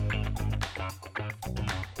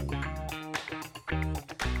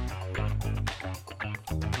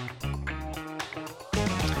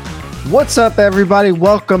What's up, everybody?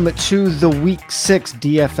 Welcome to the Week 6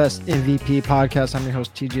 DFS MVP podcast. I'm your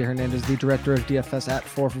host, TJ Hernandez, the director of DFS at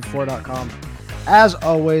 4for4.com. As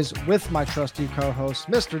always, with my trusty co-host,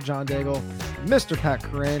 Mr. John Daigle, Mr. Pat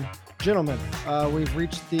Corain. Gentlemen, we've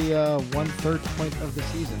reached the one-third point of the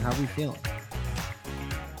season. How are we feeling?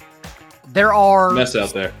 There are mess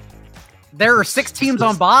out there. There are 6 teams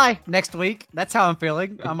on bye next week. That's how I'm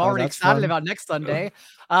feeling. I'm already excited fun. about next Sunday.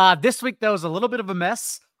 This week, though, is a little bit of a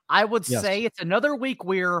mess. I would say it's another week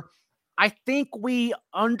where I think we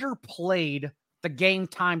underplayed the game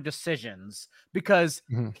time decisions because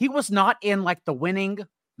he was not in like the winning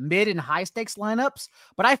mid and high stakes lineups.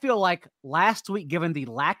 But I feel like last week, given the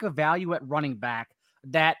lack of value at running back,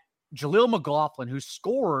 that Jaleel McLaughlin, who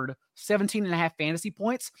scored 17.5 fantasy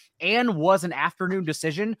points and was an afternoon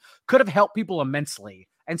decision, could have helped people immensely.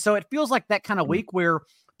 And so it feels like that kind of week where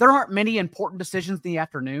there aren't many important decisions in the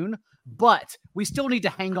afternoon, but we still need to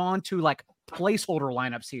hang on to like placeholder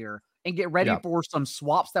lineups here and get ready for some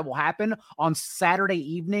swaps that will happen on Saturday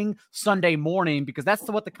evening, Sunday morning, because that's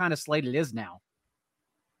what the kind of slate it is now.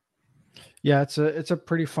 Yeah, it's a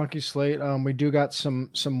pretty funky slate. We do got some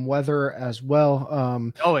weather as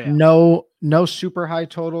well. No super high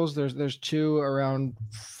totals. There's two around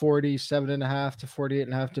 47.5 to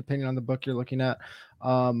 48.5, depending on the book you're looking at.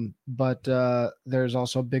 But there's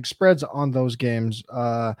also big spreads on those games.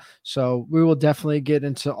 So we will definitely get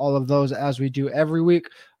into all of those as we do every week.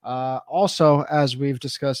 Also, as we've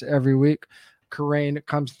discussed every week, Corain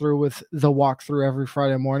comes through with the walkthrough every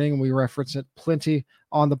Friday morning. We reference it plenty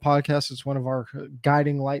on the podcast. It's one of our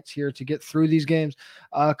guiding lights here to get through these games.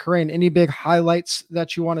 Corain, any big highlights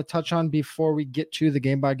that you want to touch on before we get to the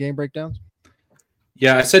game-by-game breakdowns?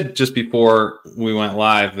 Yeah, I said just before we went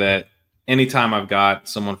live that anytime I've got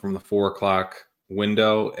someone from the 4 o'clock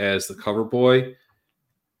window as the cover boy,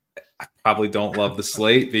 I probably don't love the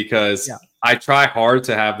slate because I try hard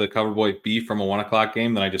to have the cover boy be from a 1 o'clock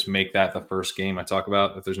game. Then I just make that the first game I talk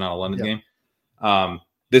about if there's not a London game.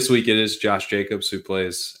 This week it is Josh Jacobs who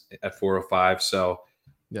plays at 4:05. So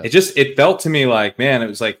it felt to me like, man, it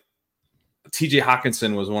was like TJ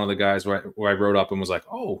Hawkinson was one of the guys where I wrote up and was like,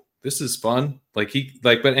 oh, this is fun. But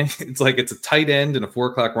it's like it's a tight end and a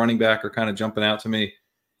 4 o'clock running back are kind of jumping out to me.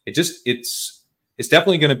 It's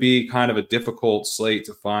definitely going to be kind of a difficult slate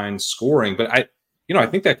to find scoring, but I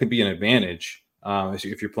think that could be an advantage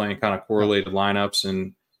if you're playing kind of correlated lineups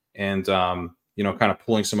and kind of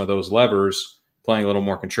pulling some of those levers. Playing a little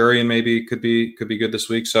more contrarian maybe could be good this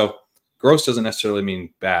week. So gross doesn't necessarily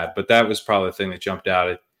mean bad, but that was probably the thing that jumped out.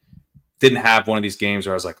 It didn't have one of these games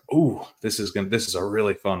where I was like, "Ooh, this is a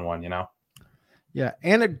really fun one," Yeah,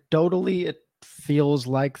 anecdotally, it feels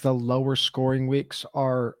like the lower scoring weeks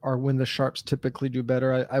are when the sharps typically do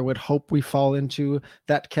better. I would hope we fall into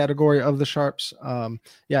that category of the sharps.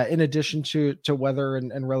 In addition to weather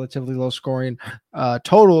and relatively low scoring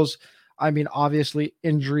totals, I mean, obviously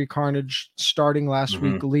injury carnage starting last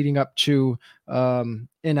week, leading up to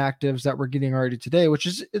inactives that we're getting already today,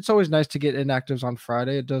 it's always nice to get inactives on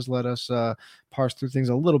Friday. It does let us parse through things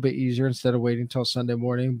a little bit easier instead of waiting until Sunday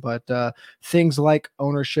morning. But things like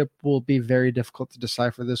ownership will be very difficult to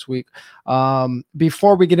decipher this week.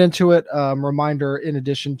 Before we get into it, reminder, in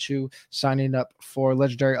addition to signing up for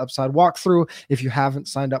Legendary Upside Walkthrough, if you haven't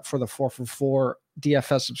signed up for the 4for4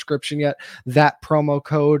 DFS subscription yet, that promo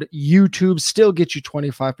code YouTube still gets you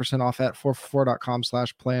 25% off at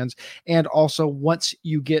 4for4.com/plans. And also, once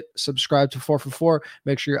you get subscribed to 4for4,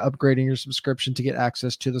 make sure you're upgrading your subscription to get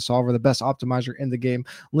access to the solver, the best optimizer in the game.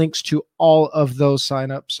 Links to all of those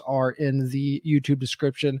signups are in the YouTube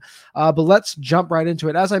description. But let's jump right into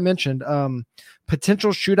it. As I mentioned,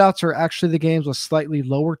 potential shootouts are actually the games with slightly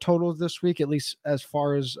lower totals this week, at least as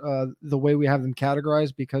far as the way we have them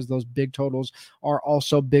categorized, because those big totals are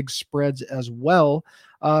also big spreads as well.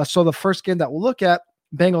 So the first game that we'll look at,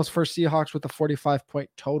 Bengals versus Seahawks with a 45-point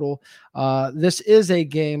total. This is a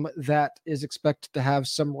game that is expected to have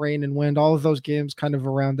some rain and wind. All of those games kind of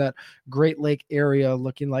around that Great Lake area,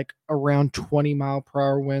 looking like around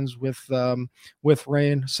 20-mile-per-hour winds with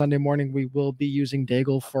rain. Sunday morning, we will be using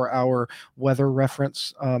Daigle for our weather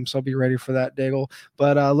reference, so be ready for that, Daigle.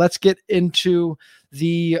 But let's get into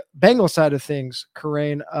the Bengal side of things,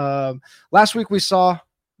 Corain. Last week we saw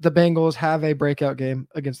the Bengals have a breakout game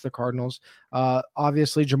against the Cardinals.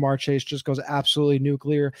 Obviously, Jamar Chase just goes absolutely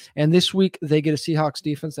nuclear. And this week, they get a Seahawks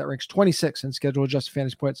defense that ranks 26 in schedule adjusted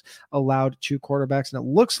fantasy points allowed to quarterbacks. And it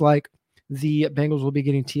looks like the Bengals will be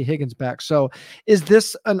getting T. Higgins back. So is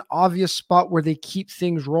this an obvious spot where they keep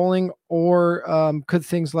things rolling, or could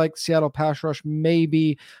things like Seattle pass rush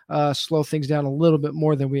maybe slow things down a little bit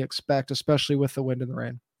more than we expect, especially with the wind and the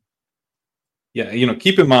rain? Yeah,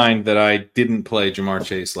 keep in mind that I didn't play Jamar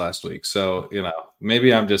Chase last week, so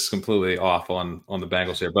maybe I'm just completely off on the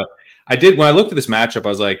Bengals here. But I did when I looked at this matchup, I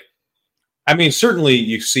was like, I mean, certainly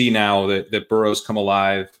you see now that Burrow's come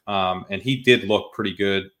alive, and he did look pretty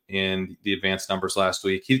good in the advanced numbers last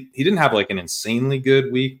week. He didn't have like an insanely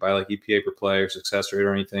good week by like EPA per play or success rate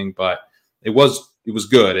or anything, but it was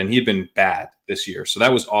good, and he'd been bad this year, so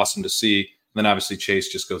that was awesome to see. And then obviously Chase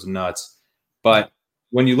just goes nuts, but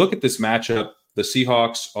when you look at this matchup, the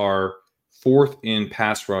Seahawks are 4th in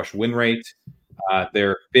pass rush win rate.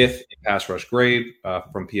 They're 5th in pass rush grade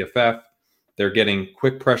from PFF. They're getting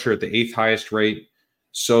quick pressure at the 8th highest rate.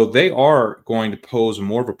 So they are going to pose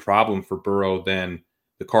more of a problem for Burrow than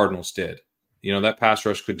the Cardinals did. That pass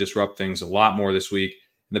rush could disrupt things a lot more this week.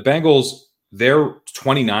 And the Bengals, they're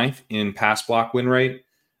 29th in pass block win rate.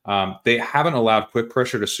 They haven't allowed quick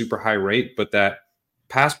pressure to super high rate, but that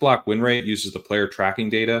pass block win rate uses the player tracking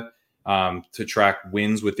data to track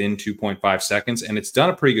wins within 2.5 seconds. And it's done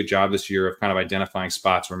a pretty good job this year of kind of identifying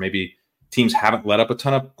spots where maybe teams haven't let up a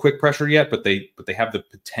ton of quick pressure yet, but they have the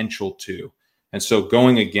potential to. And so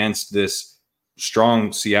going against this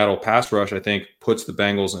strong Seattle pass rush, I think puts the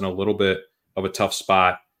Bengals in a little bit of a tough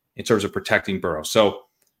spot in terms of protecting Burrow. So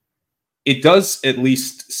it does at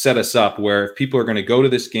least set us up where if people are going to go to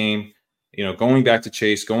this game, going back to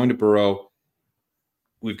Chase, going to Burrow,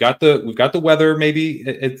 we've got the weather maybe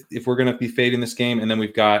if we're going to be fading this game, and then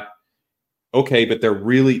we've got but they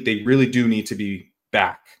really do need to be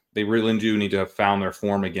back. They really do need to have found their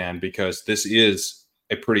form again, because this is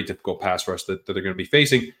a pretty difficult pass rush that they're going to be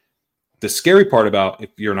facing. The scary part about if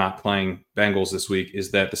you're not playing Bengals this week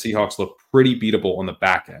is that the Seahawks look pretty beatable on the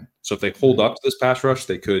back end. So if they hold up to this pass rush,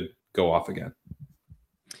 they could go off again.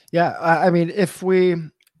 Yeah, I mean,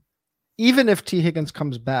 even if T. Higgins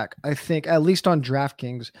comes back, I think at least on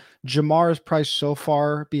DraftKings, Jamar is priced so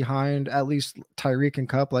far behind at least Tyreek and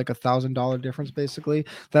Kupp, like $1,000 difference basically,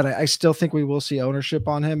 that I still think we will see ownership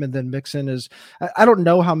on him. And then Mixon is, I don't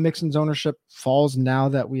know how Mixon's ownership falls now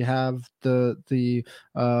that we have the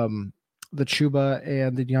Chuba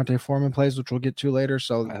and the Deontay Foreman plays, which we'll get to later.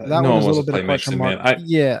 So that one was a little bit of question mark. I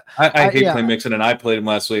hate playing Mixon, and I played him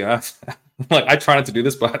last week. I try not to do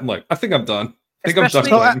this, but I'm like, I think I'm done.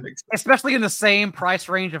 Especially in the same price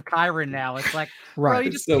range of Kyron now. It's like, right. Bro, you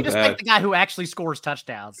just take the guy who actually scores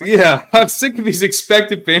touchdowns. Yeah, I'm sick of these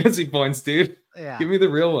expected fantasy points, dude. Yeah. Give me the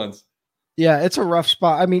real ones. Yeah, it's a rough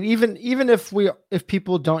spot. I mean, even if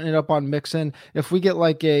people don't end up on Mixon, if we get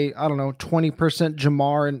like a, I don't know, 20%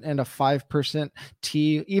 Jamar and a 5%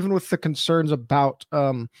 T, even with the concerns about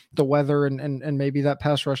the weather and maybe that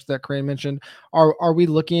pass rush that Crane mentioned, are we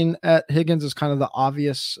looking at Higgins as kind of the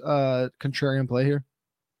obvious contrarian play here?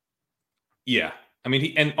 Yeah. I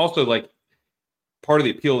mean, and also like part of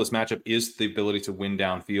the appeal of this matchup is the ability to win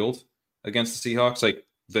downfield against the Seahawks. Like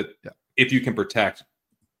if you can protect,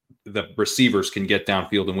 the receivers can get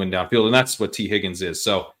downfield and win downfield. And that's what T. Higgins is.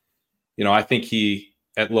 So, I think he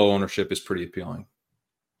at low ownership is pretty appealing.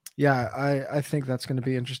 Yeah, I think that's going to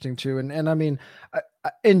be interesting too. And I mean,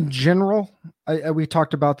 in general, we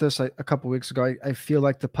talked about this a couple of weeks ago. I feel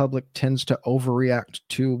like the public tends to overreact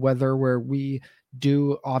to weather, where we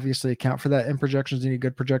do obviously account for that in projections. Any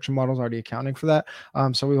good projection models already accounting for that.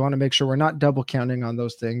 So we want to make sure we're not double counting on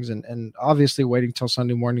those things, and obviously waiting till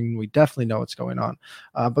Sunday morning. We definitely know what's going on,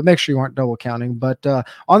 but make sure you aren't double counting. But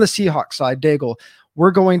on the Seahawks side, Daigle,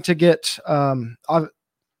 we're going to get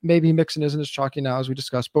maybe Mixon isn't as chalky now as we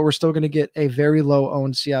discussed, but we're still going to get a very low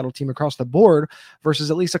owned Seattle team across the board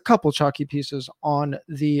versus at least a couple chalky pieces on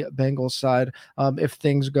the Bengals side. If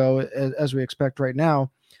things go as we expect right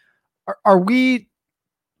now. Are we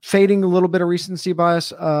fading a little bit of recency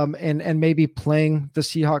bias and maybe playing the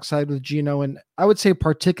Seahawks side with Geno, and I would say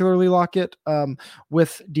particularly Lockett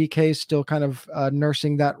with DK still kind of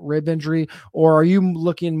nursing that rib injury, or are you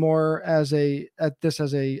looking more at this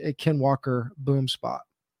as a Ken Walker boom spot?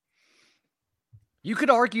 You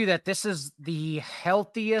could argue that this is the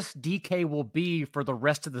healthiest DK will be for the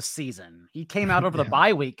rest of the season. He came out over the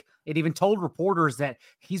bye week. It even told reporters that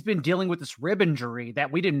he's been dealing with this rib injury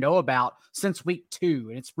that we didn't know about since week 2.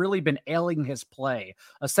 And it's really been ailing his play.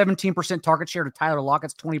 A 17% target share to Tyler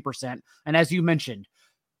Lockett's 20%. And as you mentioned,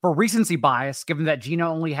 for recency bias, given that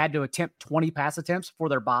Geno only had to attempt 20 pass attempts for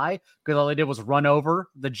their bye, because all they did was run over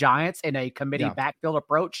the Giants in a committee backfield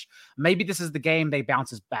approach, maybe this is the game they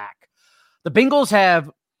bounces back. The Bengals have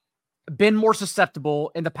been more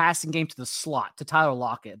susceptible in the passing game to the slot, to Tyler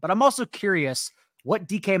Lockett. But I'm also curious what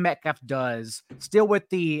DK Metcalf does, still with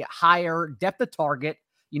the higher depth of target,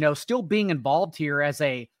 still being involved here as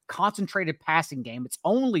a concentrated passing game. It's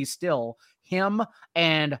only still him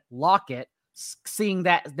and Lockett seeing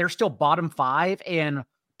that they're still bottom 5 in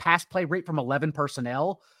pass play rate from 11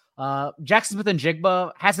 personnel. Jackson Smith and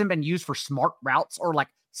Jigba hasn't been used for smart routes or like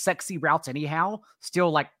sexy routes anyhow, still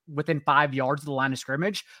like within 5 yards of the line of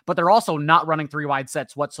scrimmage, but they're also not running 3 wide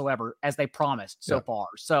sets whatsoever as they promised so far.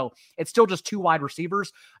 So it's still just 2 wide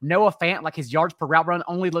receivers. Noah Fant, like his yards per route run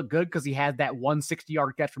only look good because he had that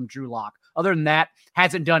 160-yard catch from Drew Lock. Other than that,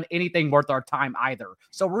 hasn't done anything worth our time either.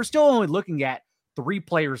 So we're still only looking at 3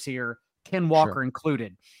 players here, Ken Walker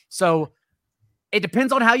included. So it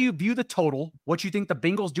depends on how you view the total, what you think the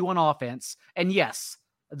Bengals do on offense. And yes,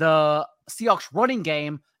 the Seahawks running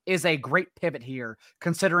game is a great pivot here,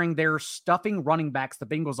 considering they're stuffing running backs, the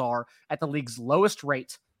Bengals are, at the league's lowest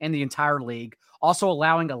rate in the entire league, also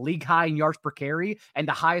allowing a league high in yards per carry and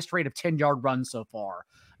the highest rate of 10-yard runs so far.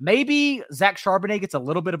 Maybe Zach Charbonnet gets a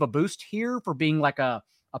little bit of a boost here for being like a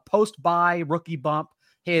post-bye rookie bump.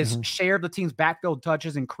 His share of the team's backfield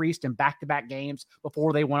touches increased in back-to-back games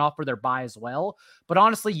before they went off for their bye as well. But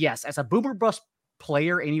honestly, yes, as a boomer bust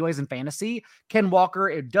player anyways in fantasy, Ken Walker,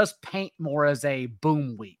 it does paint more as a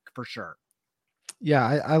boom week for sure.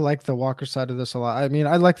 Yeah, I like the Walker side of this a lot. I mean,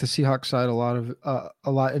 I like the Seahawks side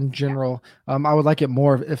a lot in general. I would like it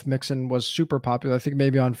more if Mixon was super popular. I think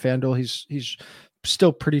maybe on FanDuel he's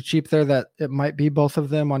still pretty cheap there, that it might be both of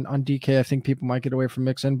them. On DK, I think people might get away from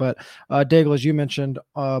Mixon. But Daigle, as you mentioned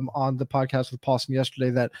on the podcast with Paulson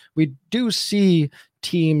yesterday, that we do see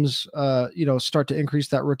teams start to increase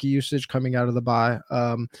that rookie usage coming out of the bye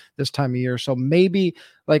this time of year. So maybe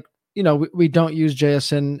like, we don't use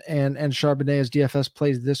JSN and Charbonnet as DFS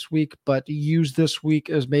plays this week, but use this week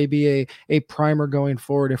as maybe a primer going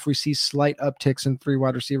forward. If we see slight upticks in 3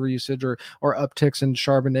 wide receiver usage or upticks in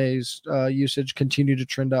Charbonnet's usage continue to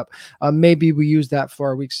trend up, maybe we use that for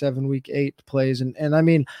our week 7, week 8 plays. And I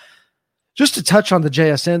mean, just to touch on the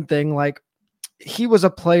JSN thing, like he was a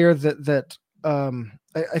player that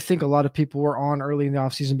I think a lot of people were on early in the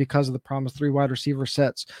offseason because of the promised 3 wide receiver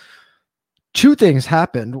sets. 2 things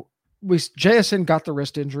happened. JSN got the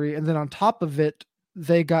wrist injury, and then on top of it,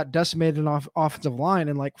 they got decimated off offensive line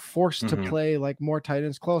and like forced to play like more tight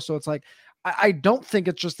ends close. So it's like, I don't think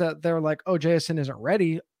it's just that they're like, oh, JSN isn't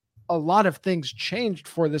ready. A lot of things changed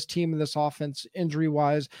for this team and this offense injury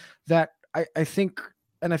wise that I think,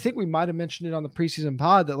 and I think we might've mentioned it on the preseason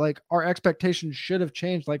pod, that like our expectations should have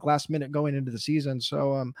changed like last minute going into the season.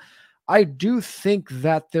 So, I do think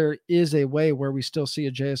that there is a way where we still see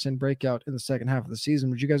a JSN breakout in the second half of the season.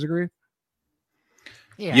 Would you guys agree?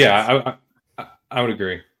 Yeah, I would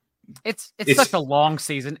agree. It's such a long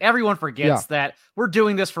season. Everyone forgets that we're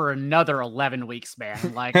doing this for another 11 weeks,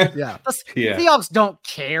 man. Like, the Seahawks don't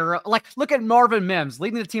care. Like, look at Marvin Mims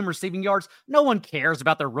leading the team receiving yards. No one cares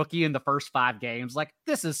about their rookie in the first 5 games. Like,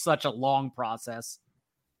 this is such a long process.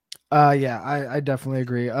 I definitely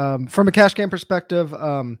agree. From a cash game perspective,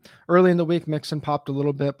 early in the week, Mixon popped a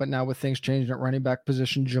little bit, but now with things changing at running back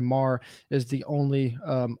position, Jamar is the only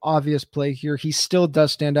obvious play here. He still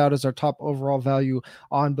does stand out as our top overall value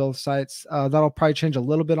on both sites. That'll probably change a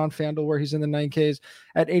little bit on FanDuel, where he's in the 9Ks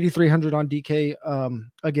at 8,300 on DK.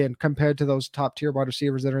 Again, compared to those top tier wide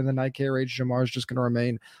receivers that are in the 9K range, Jamar is just going to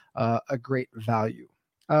remain a great value.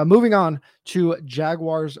 Moving on to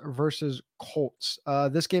Jaguars versus Colts.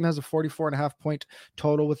 This game has a 44.5 point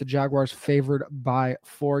total, with the Jaguars favored by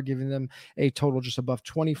 4, giving them a total just above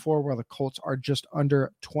 24, while the Colts are just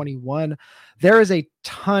under 21. There is a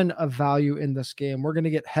ton of value in this game. We're going to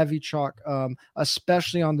get heavy chalk,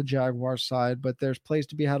 especially on the Jaguars side, but there's plays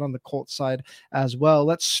to be had on the Colts side as well.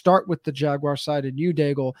 Let's start with the Jaguar side and you,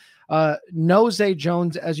 Daigle. No Zay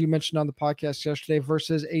Jones, as you mentioned on the podcast yesterday,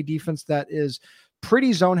 versus a defense that is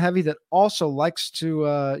pretty zone heavy, that also likes to,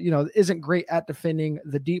 isn't great at defending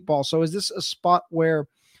the deep ball. So is this a spot where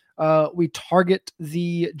we target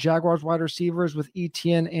the Jaguars wide receivers with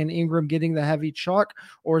Etienne and Ingram getting the heavy chalk,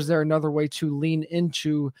 or is there another way to lean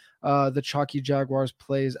into the chalky Jaguars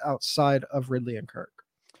plays outside of Ridley and Kirk?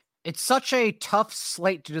 It's such a tough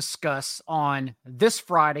slate to discuss on this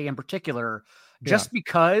Friday in particular, just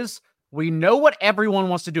because we know what everyone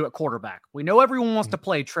wants to do at quarterback. We know everyone wants to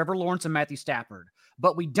play Trevor Lawrence and Matthew Stafford,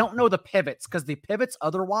 but we don't know the pivots, because the pivots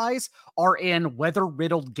otherwise are in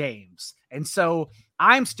weather-riddled games. And so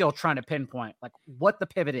I'm still trying to pinpoint like what the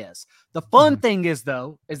pivot is. The fun thing is,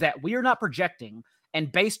 though, is that we are not projecting,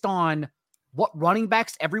 and based on what running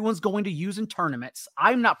backs everyone's going to use in tournaments,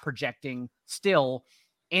 I'm not projecting still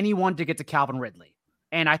anyone to get to Calvin Ridley.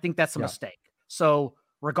 And I think that's a mistake. So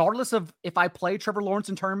regardless of if I play Trevor Lawrence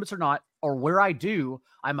in tournaments or not, or where I do,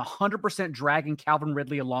 I'm 100% dragging Calvin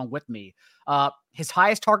Ridley along with me. His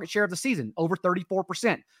highest target share of the season, over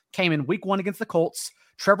 34%, came in week 1 against the Colts.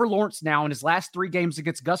 Trevor Lawrence now in his last 3 games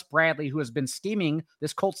against Gus Bradley, who has been scheming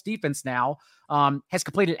this Colts defense now, has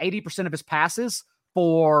completed 80% of his passes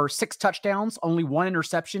for 6 touchdowns, only 1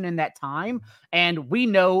 interception in that time. And we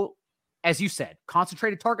know, as you said,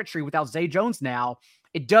 concentrated target tree without Zay Jones now,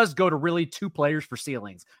 it does go to really 2 players for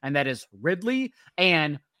ceilings, and that is Ridley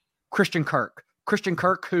and Christian Kirk. Christian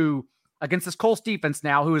Kirk, who against this Colts defense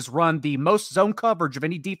now, who has run the most zone coverage of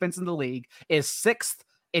any defense in the league, is 6th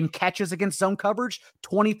in catches against zone coverage,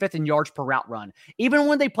 25th in yards per route run. Even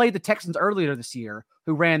when they played the Texans earlier this year,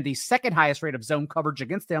 who ran the 2nd highest rate of zone coverage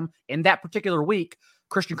against them in that particular week,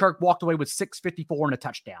 Christian Kirk walked away with 654 and a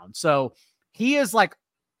touchdown. So he is like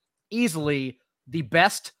easily the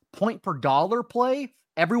best point per dollar play.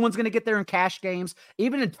 Everyone's going to get there in cash games.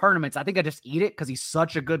 Even in tournaments, I think I just eat it because he's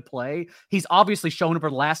such a good play. He's obviously shown over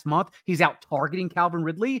the last month. He's out targeting Calvin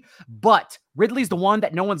Ridley, but Ridley's the one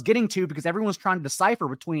that no one's getting to because everyone's trying to decipher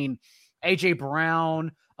between A.J.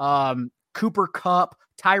 Brown, Cooper Kupp,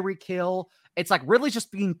 Tyreek Hill. It's like Ridley's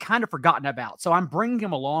just being kind of forgotten about. So I'm bringing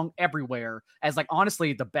him along everywhere as like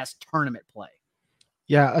honestly the best tournament play.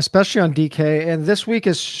 Yeah, especially on DK. And this week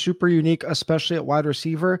is super unique, especially at wide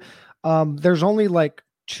receiver. There's only like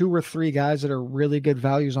 2 or 3 guys that are really good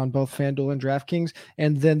values on both FanDuel and DraftKings.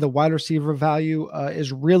 And then the wide receiver value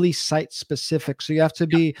is really site specific. So you have to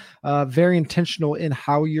be very intentional in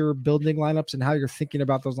how you're building lineups and how you're thinking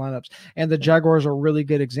about those lineups. And the Jaguars are a really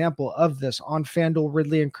good example of this. On FanDuel,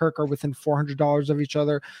 Ridley and Kirk are within $400 of each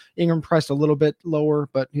other. Ingram priced a little bit lower,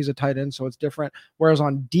 but he's a tight end, so it's different. Whereas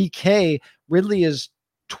on DK, Ridley is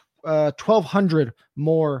 1,200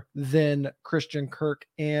 more than Christian Kirk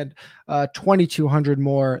and 2,200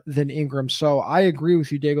 more than Ingram. So I agree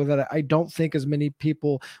with you, Diego, that I don't think as many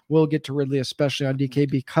people will get to Ridley, especially on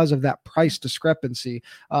DK, because of that price discrepancy.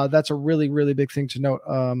 That's a really, really big thing to note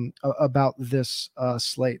about this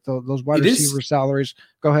slate. Those wide receiver salaries.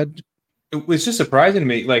 Go ahead. It was just surprising to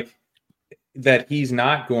me, like that he's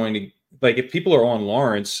not going to. Like if people are on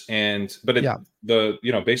Lawrence based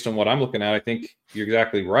on what I'm looking at, I think you're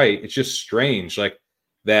exactly right. It's just strange, like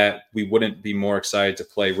that we wouldn't be more excited to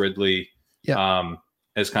play Ridley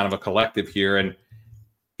as kind of a collective here. And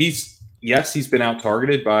he's been out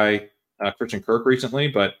targeted by Christian Kirk recently,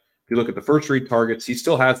 but if you look at the first read targets, he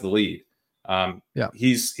still has the lead.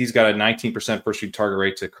 He's got a 19% first read target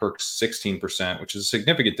rate to Kirk's 16%, which is a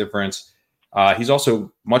significant difference. He's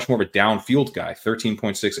also much more of a downfield guy,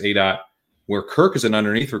 13.6 ADOT, where Kirk is an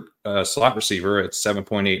underneath slot receiver at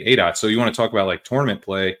 7.8 ADOT. So you want to talk about like tournament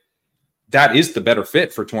play, that is the better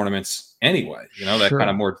fit for tournaments anyway. You know, that kind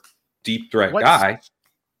of more deep threat guy.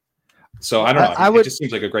 So I don't know. It just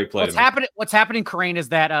seems like a great play. What's happening, Corain, is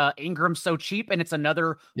that Ingram's so cheap and it's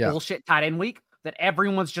another bullshit tight end week that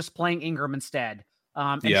everyone's just playing Ingram instead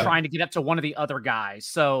and trying to get up to one of the other guys.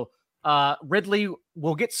 So Ridley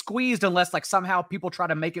will get squeezed unless like somehow people try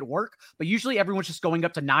to make it work. But usually everyone's just going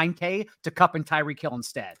up to 9K to Kupp and Tyreek Hill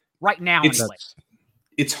instead. Right now,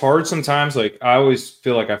 it's hard sometimes. Like I always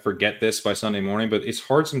feel like I forget this by Sunday morning, but it's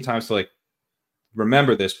hard sometimes to like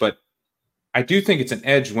remember this. But I do think it's an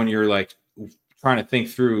edge when you're like trying to think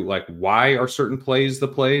through like why are certain plays the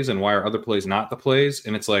plays and why are other plays not the plays.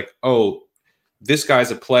 And it's like, oh, this guy's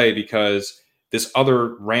a play because this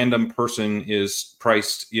other random person is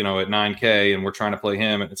priced, at 9K and we're trying to play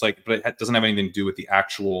him. And it's like, but it doesn't have anything to do with the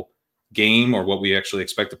actual game or what we actually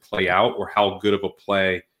expect to play out or how good of a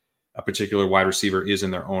play a particular wide receiver is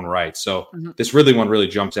in their own right. So this Ridley one really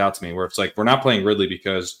jumps out to me where it's like, we're not playing Ridley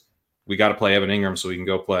because we got to play Evan Ingram so we can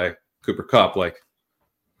go play Cooper Kupp. Like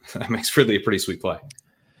that makes Ridley a pretty sweet play.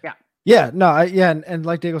 And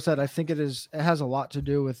like Diego said, I think it has a lot to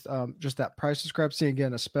do with just that price discrepancy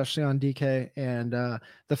again, especially on DK, and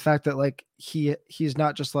the fact that like he's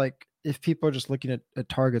not just like, if people are just looking at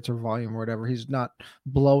targets or volume or whatever, he's not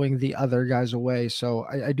blowing the other guys away. So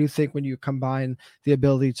I do think when you combine the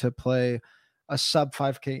ability to play a sub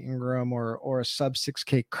 5K Ingram or a sub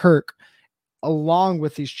 6K Kirk, along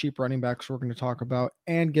with these cheap running backs we're going to talk about,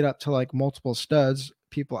 and get up to like multiple studs,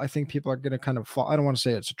 I think people are going to kind of fall. I don't want to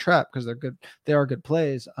say it's a trap because they're good. They are good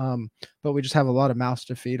plays. But we just have a lot of mouths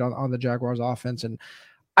to feed on the Jaguars offense. And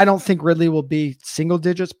I don't think Ridley will be single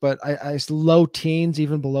digits, but I low teens,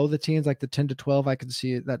 even below the teens, like the 10 to 12, I can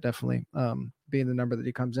see that definitely being the number that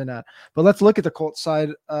he comes in at. But let's look at the Colts side,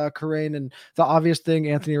 Corain, and the obvious thing,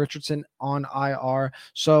 Anthony Richardson on IR.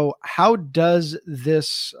 So how does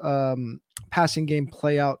this passing game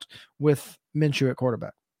play out with Minshew at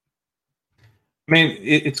quarterback? I mean,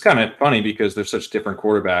 it's kind of funny because they're such different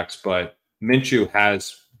quarterbacks, but Minshew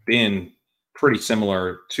has been pretty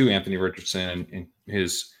similar to Anthony Richardson in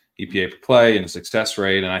his EPA per play and success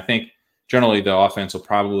rate. And I think generally the offense will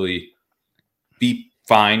probably be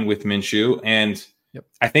fine with Minshew. And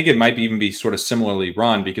I think it might even be sort of similarly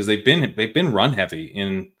run because they've been run heavy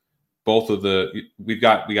in both of we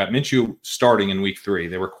got Minshew starting in week 3.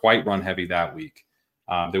 They were quite run heavy that week.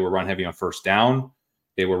 They were run heavy on first down.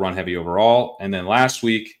 They were run heavy overall. And then last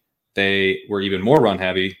week, they were even more run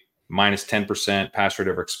heavy, minus 10% pass rate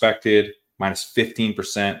over expected, minus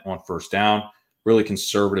 15% on first down, really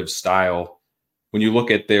conservative style. When you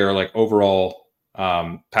look at their like overall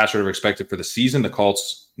pass rate over expected for the season, the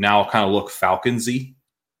Colts now kind of look Falcons-y.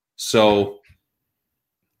 So,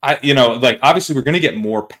 obviously we're going to get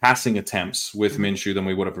more passing attempts with Minshew than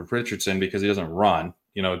we would have with Richardson because he doesn't run,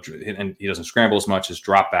 and he doesn't scramble as much. His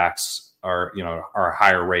dropbacks are a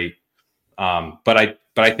higher rate. But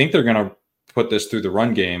I think they're going to put this through the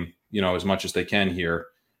run game, as much as they can here.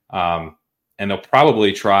 And they'll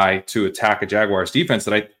probably try to attack a Jaguars defense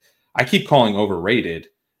that I keep calling overrated.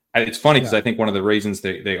 It's funny because I think one of the reasons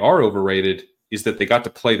they are overrated is that they got to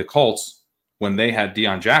play the Colts when they had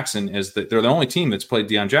Deion Jackson, is that they're the only team that's played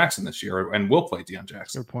Deion Jackson this year and will play Deion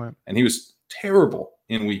Jackson. Good point. And he was terrible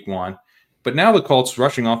in week 1. But now the Colts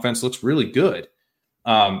rushing offense looks really good.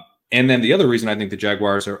 And then the other reason I think the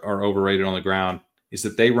Jaguars are overrated on the ground is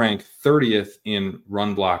that they rank 30th in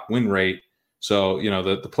run block win rate. So,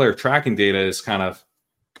 the player tracking data is kind of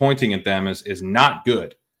pointing at them as not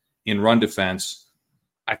good in run defense.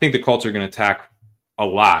 I think the Colts are going to attack a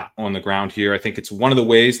lot on the ground here. I think it's one of the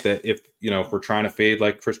ways that if we're trying to fade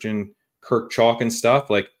like Christian Kirk chalk and stuff,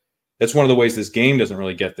 like that's one of the ways this game doesn't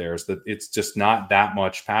really get there, is that it's just not that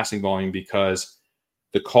much passing volume because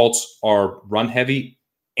the Colts are run heavy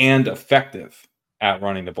and effective at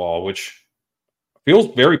running the ball, which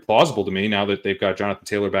feels very plausible to me now that they've got Jonathan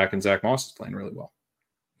Taylor back and Zach Moss is playing really well.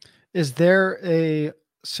 Is there a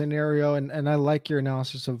scenario, and I like your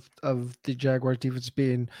analysis of the Jaguars defense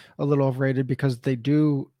being a little overrated because they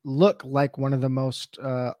do look like one of the most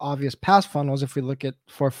obvious pass funnels if we look at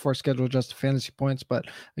for schedule adjusted fantasy points. But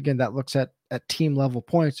again, that looks at team level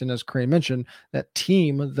points. And as Crane mentioned, that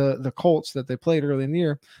team, the Colts that they played early in the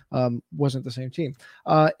year, wasn't the same team.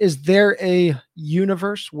 Is there a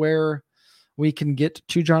universe where we can get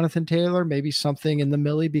to Jonathan Taylor, maybe something in the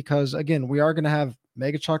millie? Because again, we are going to have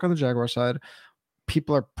mega chalk on the Jaguar side.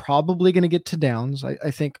 People are probably going to get to Downs.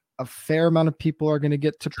 I think a fair amount of people are going to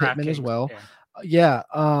get to Pittman as well. Yeah.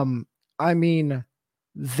 I mean,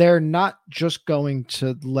 they're not just going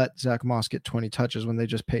to let Zach Moss get 20 touches when they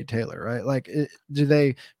just paid Taylor, right? Like, do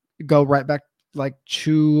they go right back like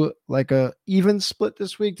to like a even split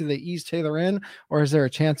this week? Do they ease Taylor in, or is there a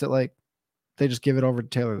chance that like they just give it over to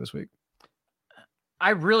Taylor this week?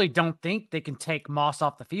 I really don't think they can take Moss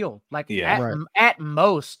off the field. Like at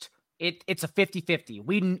most, it's a 50-50.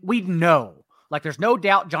 We know, like there's no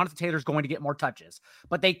doubt Jonathan Taylor's going to get more touches,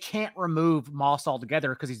 but they can't remove Moss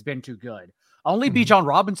altogether because he's been too good. Only Bijan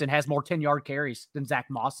Robinson has more 10-yard carries than Zach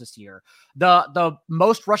Moss this year. The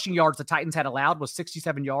most rushing yards the Titans had allowed was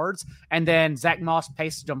 67 yards, and then Zach Moss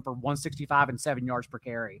paced them for 165 and 7 yards per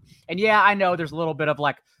carry. And yeah, I know there's a little bit of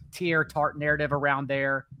like Tier Tart narrative around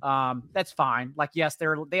there. That's fine. Like, yes,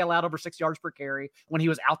 they allowed over 6 yards per carry when he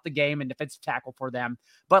was out the game and defensive tackle for them.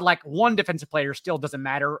 But like one defensive player still doesn't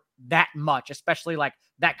matter that much, especially like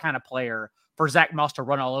that kind of player for Zach Moss to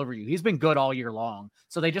run all over you. He's been good all year long.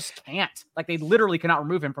 So they just can't. Like they literally cannot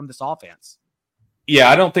remove him from this offense. Yeah,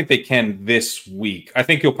 I don't think they can this week. I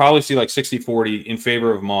think you'll probably see like 60-40 in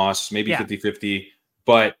favor of Moss, maybe 50-50.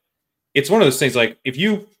 But it's one of those things like if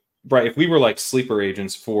we were like sleeper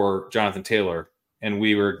agents for Jonathan Taylor and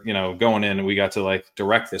we were, going in and we got to like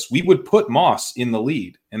direct this, we would put Moss in the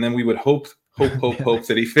lead and then we would hope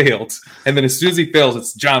that he failed. And then as soon as he fails,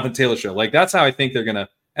 it's Jonathan Taylor show. Like that's how I think they're going to.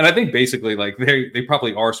 And I think basically like they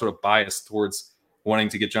probably are sort of biased towards wanting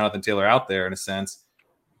to get Jonathan Taylor out there in a sense,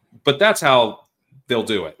 but that's how they'll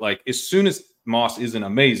do it. Like as soon as Moss isn't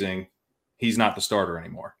amazing, he's not the starter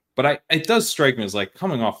anymore. But it does strike me as like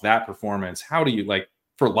coming off that performance, how do you like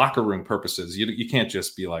for locker room purposes, you can't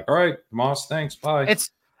just be like, all right, Moss, thanks, bye.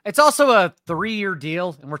 It's also a 3-year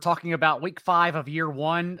deal. And we're talking about week 5 of year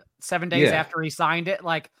 1, 7 days after he signed it.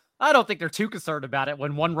 Like, I don't think they're too concerned about it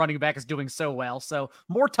when one running back is doing so well. So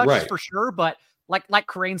more touches for sure. But like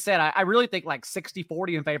Corain said, I really think like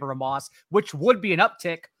 60-40 in favor of Moss, which would be an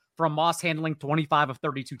uptick from Moss handling 25 of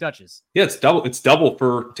 32 touches. Yeah, it's double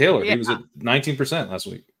for Taylor. Yeah. He was at 19% last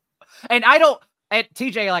week. And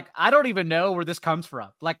TJ, like, I don't even know where this comes from.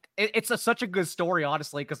 Like, it's such a good story,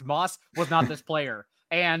 honestly, because Moss was not this player.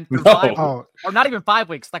 And through 5 weeks, or not even 5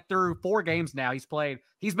 weeks, like through 4 games now he's played.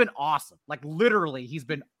 He's been awesome. Like literally, he's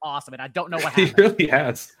been awesome. And I don't know what happened. He really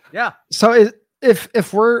has. Yeah. So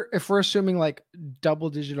if we're assuming like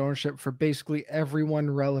double-digit ownership for basically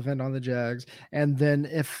everyone relevant on the Jags, and then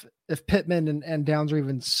if Pittman and Downs are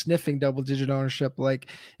even sniffing double-digit ownership, like,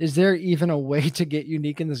 is there even a way to get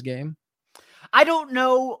unique in this game? I don't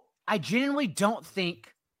know. I genuinely don't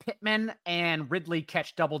think Pittman and Ridley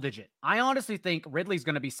catch double-digit. I honestly think Ridley's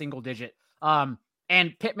going to be single-digit, and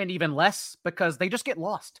Pittman even less because they just get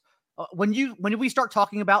lost. When we start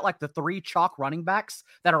talking about like the 3 chalk running backs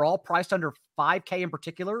that are all priced under 5K in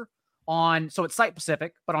particular so it's site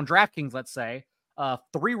specific, but on DraftKings, let's say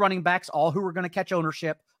 3 running backs, all who are going to catch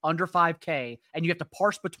ownership under 5K, and you have to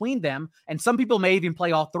parse between them. And some people may even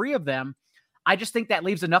play all 3 of them. I just think that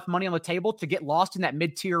leaves enough money on the table to get lost in that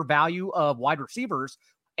mid-tier value of wide receivers.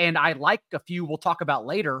 And I like a few we'll talk about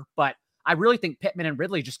later, but I really think Pittman and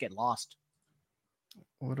Ridley just get lost.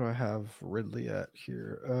 What do I have Ridley at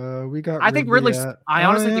here? We got. I think Ridley's. I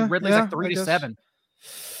honestly think Ridley's like 3 to 7.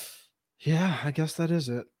 Yeah, I guess that is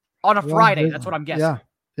it on a Friday. That's what I'm guessing.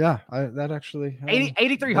 Yeah. That actually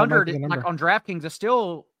 8,300 like on DraftKings is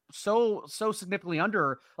still so significantly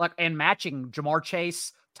under like and matching Jamar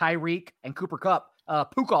Chase, Tyreek, and Cooper Kupp.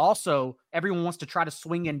 Puka also. Everyone wants to try to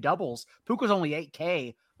swing in doubles. Puka's only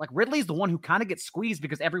 8K. Like Ridley's the one who kind of gets squeezed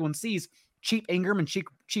because everyone sees cheap Ingram and cheap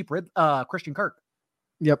Christian Kirk.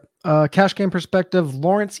 Yep. Cash game perspective,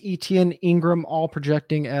 Lawrence, Etienne, Ingram, all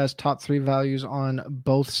projecting as top 3 values on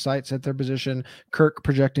both sites at their position. Kirk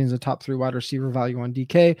projecting as a top 3 wide receiver value on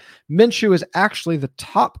DK. Minshew is actually the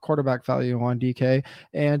top quarterback value on DK,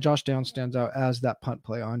 and Josh Downs stands out as that punt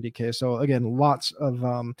play on DK. So again, lots of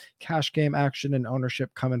cash game action and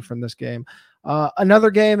ownership coming from this game.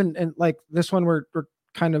 Another game, and like this one, we're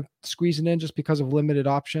kind of squeezing in just because of limited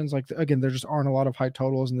options. Like again, there just aren't a lot of high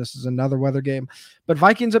totals, and this is another weather game. But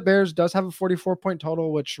Vikings at Bears does have a 44-point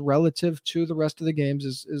total, which relative to the rest of the games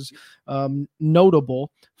is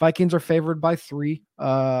notable. Vikings are favored by 3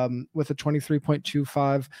 with a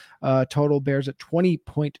 23.25 total. Bears at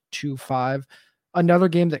 20.25. Another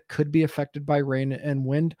game that could be affected by rain and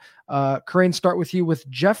wind. Corain, start with you. With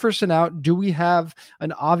Jefferson out, do we have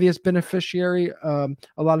an obvious beneficiary? A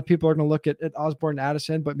lot of people are going to look at Osborne and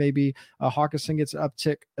Addison, but maybe Hawkinson gets an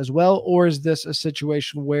uptick as well. Or is this a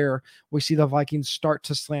situation where we see the Vikings start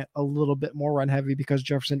to slant a little bit more run heavy because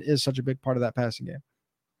Jefferson is such a big part of that passing game?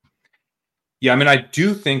 Yeah, I mean, I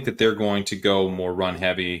do think that they're going to go more run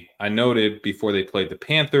heavy. I noted before they played the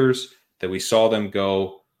Panthers that we saw them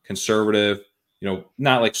go conservative.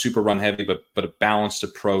 Not like super run heavy, but a balanced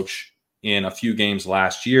approach in a few games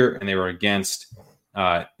last year, and they were against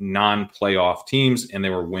non-playoff teams, and they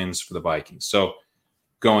were wins for the Vikings. So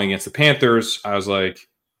going against the Panthers, I was like,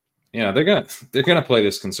 they're gonna play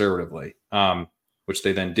this conservatively, which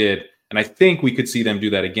they then did, and I think we could see them do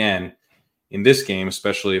that again in this game,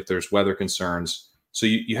 especially if there's weather concerns. So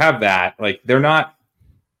you have that. Like they're not.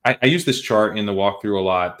 I use this chart in the walkthrough a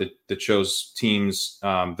lot that shows teams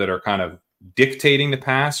that are kind of dictating the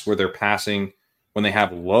pass, where they're passing when they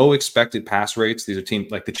have low expected pass rates. These are teams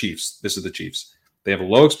like the Chiefs. This is the Chiefs. They have a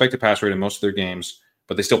low expected pass rate in most of their games,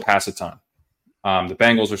 but they still pass a ton. The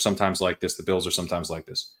Bengals are sometimes like this. The Bills are sometimes like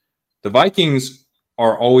this. The Vikings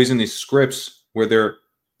are always in these scripts where they're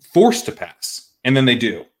forced to pass, and then they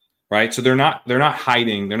do, right? So they're not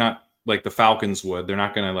hiding. They're not like the Falcons would. They're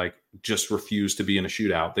not going to like just refuse to be in a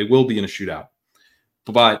shootout. They will be in a shootout.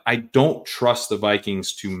 But I don't trust the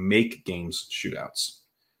Vikings to make games shootouts.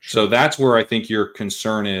 Sure. So that's where I think your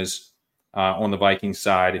concern is on the Vikings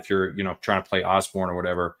side. If you're, trying to play Osborne or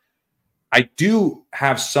whatever, I do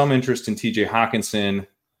have some interest in TJ Hawkinson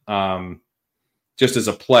just as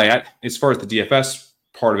a play. As far as the DFS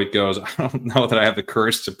part of it goes, I don't know that I have the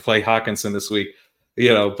courage to play Hawkinson this week,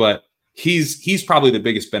 but he's probably the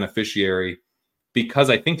biggest beneficiary because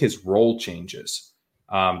I think his role changes.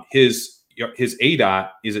 His ADOT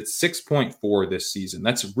is at 6.4 this season.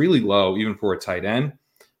 That's really low, even for a tight end.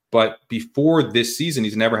 But before this season,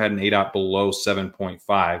 he's never had an ADOT below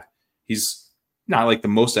 7.5. He's not like the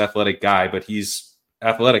most athletic guy, but he's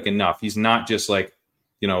athletic enough. He's not just like,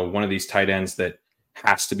 one of these tight ends that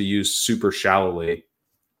has to be used super shallowly.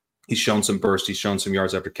 He's shown some burst. He's shown some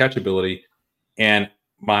yards after catch ability. And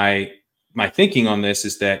my thinking on this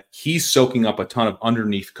is that he's soaking up a ton of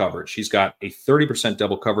underneath coverage. He's got a 30%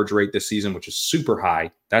 double coverage rate this season, which is super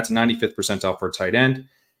high. That's 95th percentile for a tight end.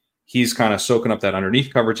 He's kind of soaking up that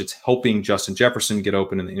underneath coverage. It's helping Justin Jefferson get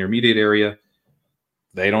open in the intermediate area.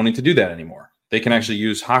 They don't need to do that anymore. They can actually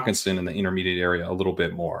use Hawkinson in the intermediate area a little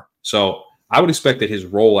bit more. So I would expect that his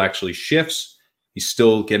role actually shifts. He's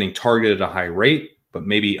still getting targeted at a high rate, but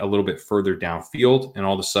maybe a little bit further downfield. And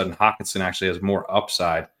all of a sudden, Hockenson actually has more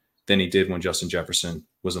upside than he did when Justin Jefferson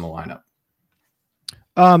was in the lineup.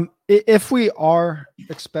 If we are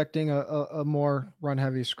expecting a more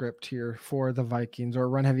run-heavy script here for the Vikings or a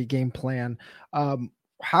run-heavy game plan,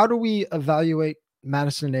 how do we evaluate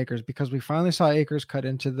Madison and Akers? Because we finally saw Akers cut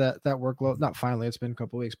into that workload. Not finally, it's been a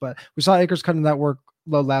couple of weeks, but we saw Akers cut into that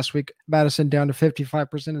workload last week. Madison down to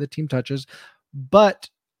 55% of the team touches. But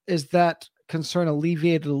is that concern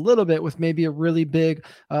alleviated a little bit with maybe a really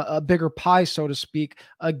bigger pie, so to speak,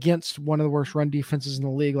 against one of the worst run defenses in the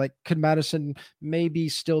league? Like, could Madison maybe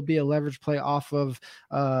still be a leverage play off of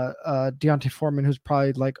D'Onta Foreman, who's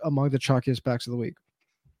probably like among the chalkiest backs of the week?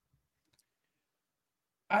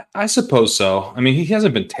 I suppose so. I mean, he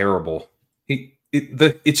hasn't been terrible.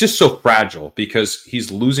 It's just so fragile because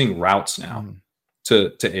he's losing routes now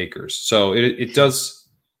to Akers. So it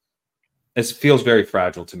feels very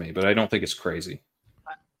fragile to me, but I don't think it's crazy.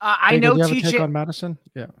 I know TJ on Madison.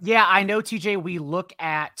 Yeah, I know TJ. We look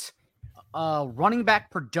at running back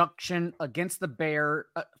production against the Bear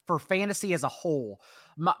for fantasy as a whole.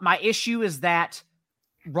 My issue is that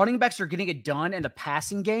running backs are getting it done in the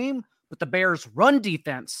passing game, but the Bears' run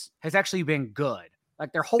defense has actually been good.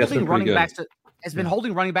 Like, they're holding running backs to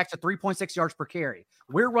 3.6 yards per carry.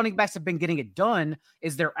 Where running backs have been getting it done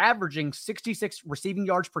is they're averaging 66 receiving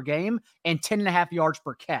yards per game and 10.5 yards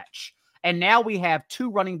per catch. And now we have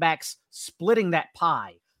two running backs splitting that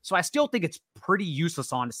pie. So I still think it's pretty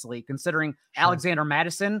useless, honestly, considering Alexander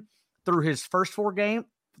Madison through his first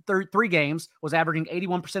three games was averaging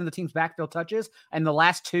 81% of the team's backfield touches. And the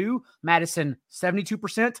last two, Madison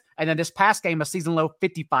 72%. And then this past game, a season low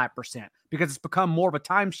 55%, because it's become more of a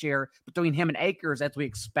timeshare between him and Akers as we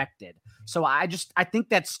expected. So I think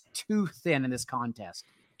that's too thin in this contest.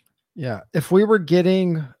 Yeah. If we were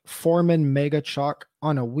getting Foreman mega chalk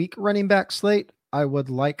on a weak running back slate, I would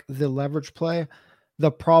like the leverage play. The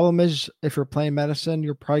problem is, if you're playing Madison,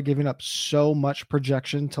 you're probably giving up so much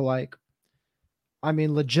projection to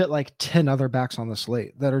legit 10 other backs on the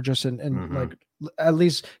slate that are just in at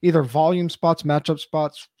least either volume spots, matchup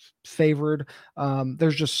spots favored.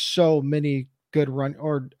 There's just so many good run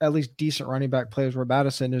or at least decent running back players where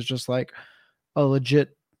Madison is just like a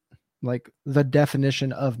legit, like the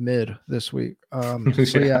definition of mid this week. I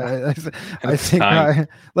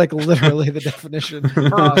think literally the definition.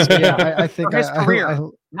 I think for his career,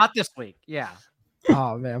 not this week. Yeah.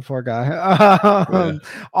 Oh man, poor guy.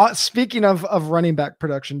 Speaking of running back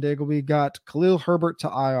production, Diggle, we got Khalil Herbert to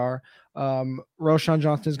IR. Roshan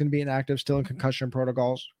Johnson is going to be inactive, still in concussion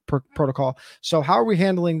protocol. So how are we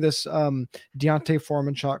handling this D'Onta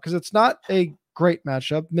Foreman shot? Because it's not a great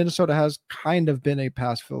matchup. Minnesota has kind of been a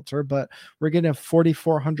pass filter, but we're getting a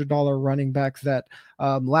 $4,400 running back that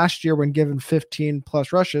last year, when given 15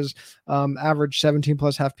 plus rushes, averaged 17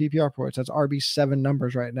 plus half PPR points. That's RB7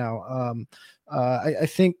 numbers right now. I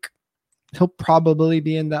think he'll probably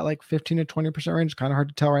be in that 15 to 20% range. Kind of hard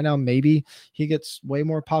to tell right now. Maybe he gets way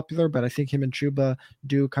more popular, but I think him and Chuba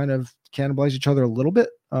do kind of cannibalize each other a little bit.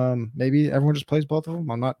 Maybe everyone just plays both of them.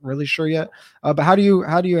 I'm not really sure yet. But how do you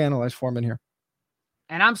analyze Foreman here?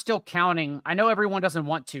 And I'm still counting. I know everyone doesn't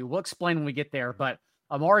want to. We'll explain when we get there, but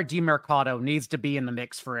Amari DiMercato needs to be in the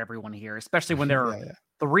mix for everyone here, especially when there are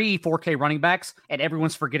 3 4K running backs and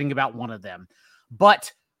everyone's forgetting about one of them.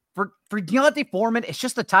 But for D'Onta Foreman, it's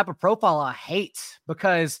just the type of profile I hate,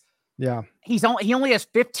 because he only has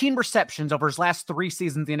 15 receptions over his last 3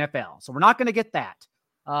 seasons in the NFL. So we're not going to get that.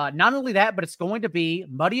 Not only that, but it's going to be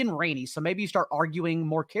muddy and rainy. So maybe you start arguing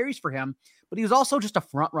more carries for him, but he was also just a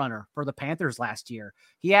front runner for the Panthers last year.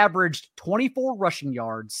 He averaged 24 rushing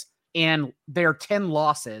yards in their 10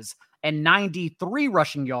 losses and 93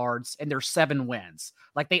 rushing yards in their 7 wins.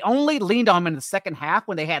 Like, they only leaned on him in the second half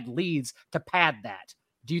when they had leads to pad that.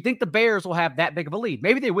 Do you think the Bears will have that big of a lead?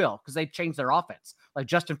 Maybe they will, because they changed their offense. Like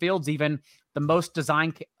Justin Fields, even the most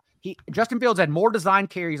designed. Justin Fields had more design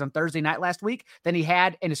carries on Thursday night last week than he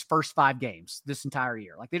had in his first 5 games this entire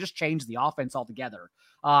year. Like, they just changed the offense altogether,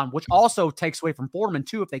 which also takes away from Foreman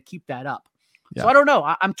too if they keep that up. Yeah. So I don't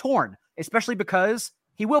know. I'm torn, especially because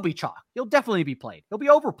he will be chalk. He'll definitely be played. He'll be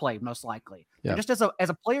overplayed most likely. Yeah. Just as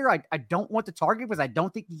a player, I don't want to target because I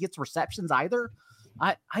don't think he gets receptions either.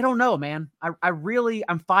 I don't know, man.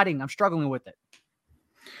 I'm fighting. I'm struggling with it.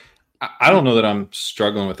 I don't know that I'm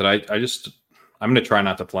struggling with it. I'm going to try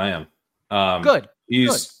not to play him. Good.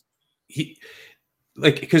 It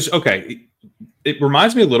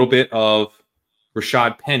reminds me a little bit of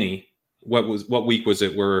Rashad Penny. What week was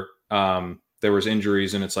it where there was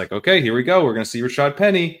injuries and it's like, okay, here we go. We're going to see Rashad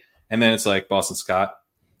Penny. And then it's like Boston Scott,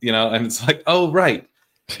 and it's like, oh, right.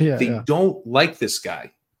 They don't like this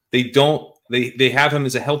guy. They don't they have him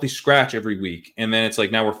as a healthy scratch every week. And then it's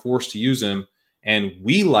like, now we're forced to use him and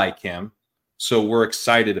we like him. So we're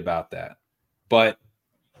excited about that. But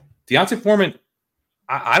D'Onta Foreman,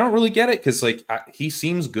 I don't really get it because like he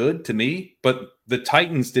seems good to me, but the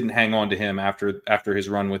Titans didn't hang on to him after his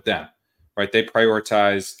run with them, right? They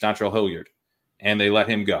prioritized Dontrell Hilliard and they let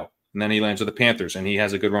him go. And then he lands with the Panthers and he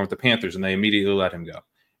has a good run with the Panthers and they immediately let him go.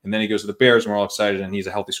 And then he goes to the Bears and we're all excited and he's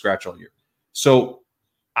a healthy scratch all year. So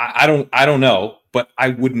I don't know, but I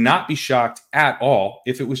would not be shocked at all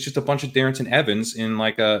if it was just a bunch of Darrington Evans in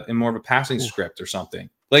like in more of a passing script or something.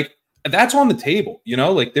 Like that's on the table,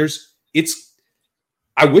 like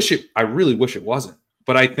I really wish it wasn't,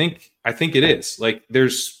 but I think it is. Like they're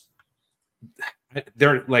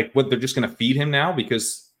like they're just going to feed him now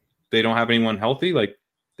because they don't have anyone healthy. Like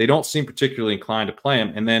they don't seem particularly inclined to play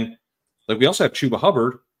him. And then like we also have Chuba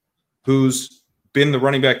Hubbard, who's been the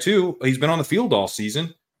running back too. He's been on the field all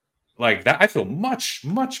season. Like that, I feel much,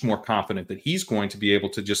 much more confident that he's going to be able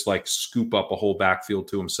to just like scoop up a whole backfield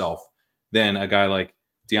to himself than a guy like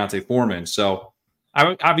D'Onta Foreman. So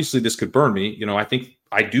obviously this could burn me.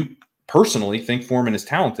 I do personally think Foreman is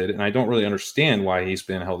talented, and I don't really understand why he's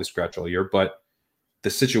been a healthy scratch all year, but the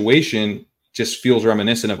situation just feels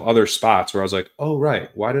reminiscent of other spots where I was like, oh, right.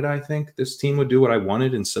 Why did I think this team would do what I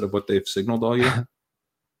wanted instead of what they've signaled all year?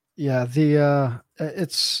 Yeah.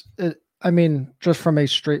 I mean, just from a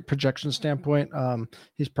straight projection standpoint,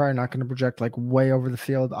 he's probably not going to project like way over the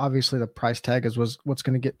field. Obviously, the price tag is what's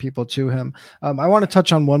going to get people to him. I want to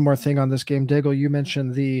touch on one more thing on this game. Diggle, you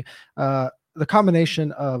mentioned the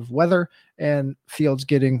combination of weather and Fields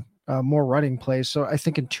getting more running plays. So I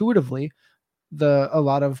think intuitively, a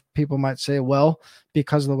lot of people might say, well,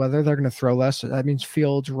 because of the weather, they're going to throw less. That means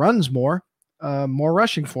Fields runs more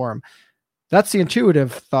rushing for him. That's the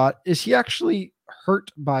intuitive thought. Is he actually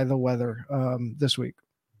hurt by the weather this week?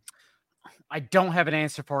 I don't have an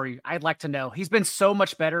answer for you. I'd like to know. He's been so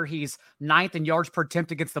much better. He's 9th in yards per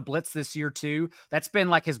attempt against the blitz this year too. That's been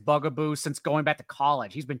like his bugaboo since going back to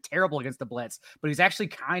college. He's been terrible against the blitz, but he's actually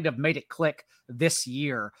kind of made it click this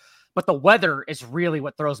year. But the weather is really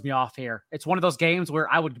what throws me off here. It's one of those games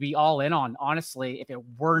where I would be all in on, honestly, if it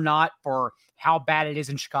were not for how bad it is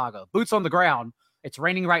in Chicago. Boots on the ground. It's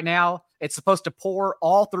raining right now. It's supposed to pour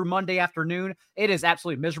all through Monday afternoon. It is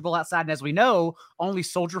absolutely miserable outside. And as we know, only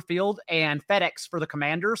Soldier Field and FedEx for the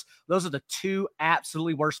Commanders. Those are the two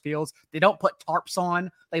absolutely worst fields. They don't put tarps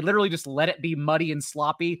on. They literally just let it be muddy and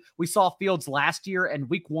sloppy. We saw Fields last year in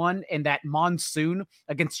week 1 in that monsoon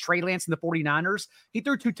against Trey Lance and the 49ers. He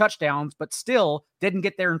threw 2 touchdowns, but still didn't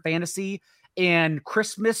get there in fantasy. And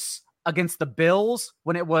Christmas against the Bills,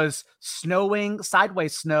 when it was snowing,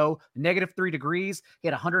 sideways snow, -3 degrees, he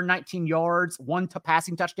had 119 yards, 1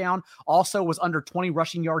 passing touchdown, also was under 20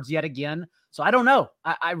 rushing yards yet again. So I don't know.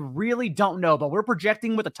 I really don't know, but we're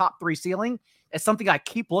projecting with a top 3 ceiling. It's something I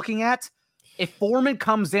keep looking at. If Foreman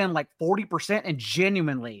comes in like 40% and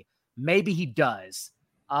genuinely, maybe he does.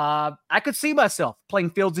 I could see myself playing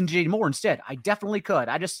Fields and J. Moore instead. I definitely could.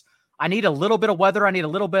 I need a little bit of weather. I need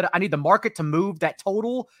the market to move that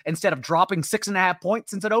total instead of dropping 6.5 points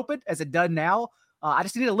since it opened as it does now. I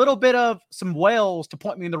just need a little bit of some whales to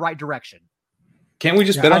point me in the right direction. Can't we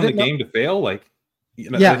just bet on the game to fail? Like,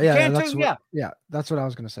 that's what I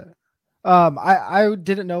was going to say. I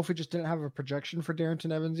didn't know if we just didn't have a projection for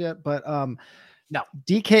Darrington Evans yet, but no,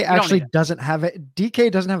 DK actually doesn't have it. DK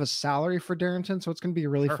doesn't have a salary for Darrington, so it's going to be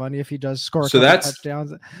really funny if he does score a couple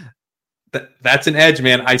touchdowns. That's an edge,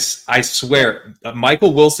 man. I swear,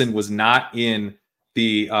 Michael Wilson was not in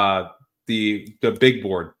the big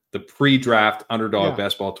board, the pre-draft underdog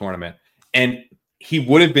best ball tournament, and he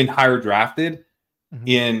would have been higher drafted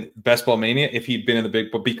in Best Ball Mania if he'd been in the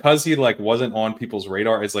big. But because he wasn't on people's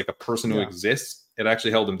radar as like a person who exists, it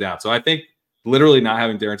actually held him down. So I think literally not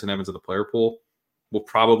having Darrington Evans in the player pool will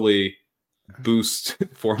probably boost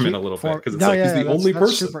Foreman a little bit because it's he's the only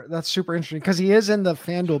person. That's super interesting because he is in the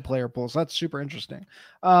FanDuel player pool, so that's super interesting.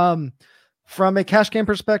 From a cash game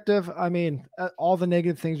perspective, I mean, all the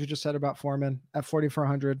negative things we just said about Foreman at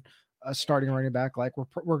 4,400, starting running back, like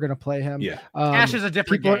we're going to play him. Yeah, cash is a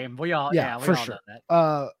different game. We all for sure. Know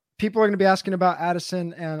that. People are going to be asking about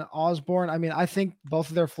Addison and Osborne. I mean, I think both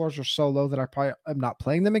of their floors are so low that I probably am not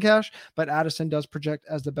playing them in cash, but Addison does project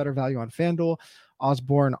as the better value on FanDuel.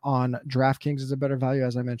 Osborne on DraftKings is a better value.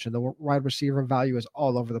 As I mentioned, the wide receiver value is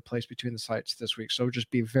all over the place between the sites this week. So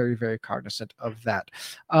just be very, very cognizant of that.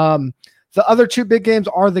 The other two big games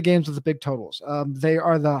are the games with the big totals. They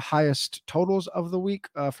are the highest totals of the week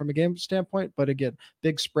from a game standpoint, but again,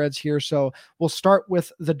 big spreads here. So we'll start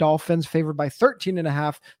with the Dolphins favored by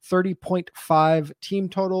 13.5, 30.5 team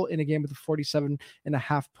total in a game with a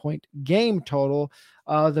 47.5 point game total.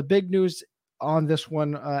 The big news on this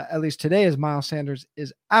one, at least today, is Miles Sanders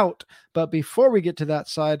is out. But before we get to that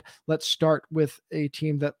side, let's start with a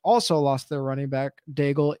team that also lost their running back,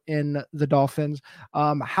 Daigle, in the Dolphins.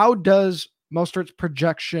 How does Mostert's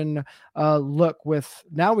projection look with,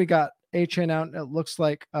 now we got Achane out, and it looks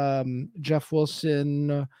like Jeff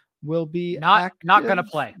Wilson will be not going to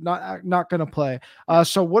play. Not going to play.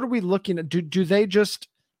 So what are we looking at? Do they just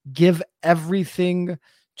give everything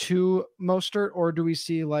to Mostert, or do we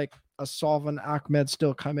see like a Salvin Ahmed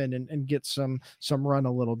still come in and get some run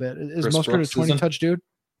a little bit? Is Mostert a 20 touch dude?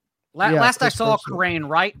 Last I saw, Crane,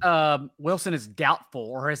 right? Wilson is doubtful,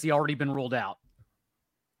 or has he already been ruled out?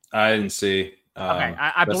 I didn't see. Okay,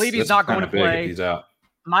 I believe he's not going to play. He's out.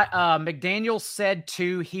 My McDaniel said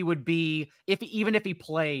too he would be, even if he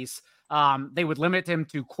plays, they would limit him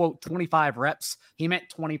to quote 25 reps. He meant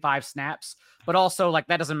 25 snaps. But also, like,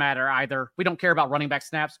 that doesn't matter either. We don't care about running back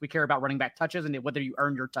snaps. We care about running back touches and whether you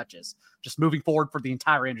earn your touches. Just moving forward for the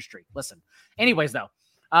entire industry. Listen. Anyways, though.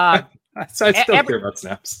 I still care about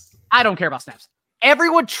snaps. I don't care about snaps.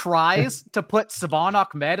 Everyone tries to put Salvin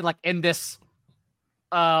Ahmed in this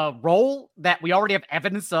role that we already have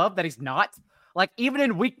evidence of that he's not. Like, even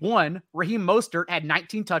in week 1, Raheem Mostert had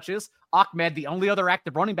 19 touches. Ahmed, the only other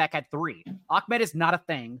active running back, had 3. Ahmed is not a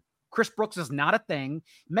thing. Chris Brooks is not a thing.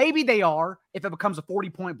 Maybe they are if it becomes a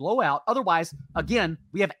 40-point blowout. Otherwise, again,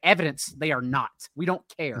 we have evidence they are not. We don't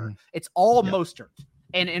care. Mm-hmm. It's all Mostert.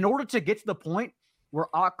 And in order to get to the point where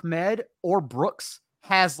Ahmed or Brooks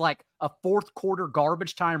has like a fourth quarter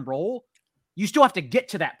garbage time role, you still have to get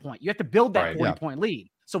to that point. You have to build that 40-point lead.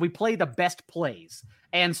 So we play the best plays.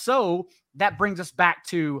 And so that brings us back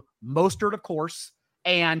to Mostert, of course,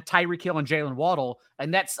 and Tyreek Hill and Jalen Waddle.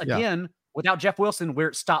 And that's, again, without Jeff Wilson, where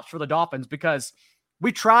it stops for the Dolphins, because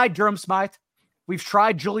we tried Durham Smythe. We've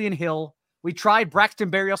tried Julian Hill. We tried Braxton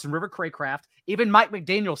Berrios and River Craycraft. Even Mike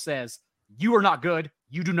McDaniel says, you are not good.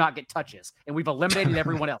 You do not get touches. And we've eliminated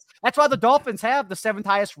everyone else. That's why the Dolphins have the 7th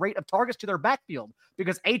highest rate of targets to their backfield,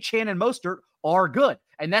 because Achane and Mostert are good.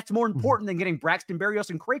 And that's more important than getting Braxton Berrios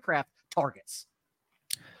and Craycraft targets.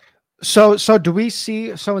 So do we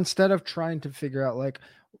see, so instead of trying to figure out like,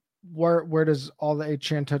 where does all the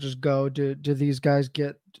Achane touches go? Do these guys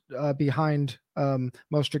get behind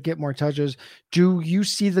Mostert, get more touches? Do you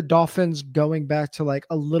see the Dolphins going back to like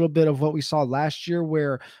a little bit of what we saw last year,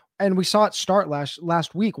 where, and we saw it start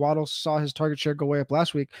last week, Waddle saw his target share go way up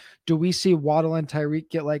last week. Do we see Waddle and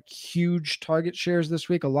Tyreek get like huge target shares this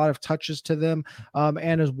week, a lot of touches to them?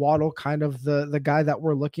 And is Waddle kind of the guy that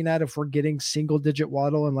we're looking at if we're getting single digit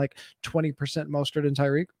Waddle and like 20% Mostert and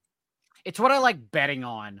Tyreek? It's what I like betting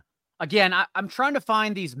on. Again, I'm trying to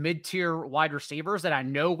find these mid-tier wide receivers that I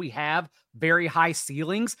know we have very high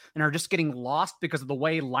ceilings and are just getting lost because of the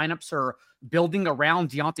way lineups are building around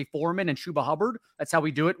Deontay Foreman and Chuba Hubbard. That's how we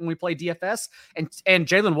do it when we play DFS. And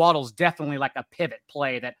Jalen Waddle is definitely like a pivot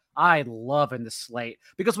play that I love in the slate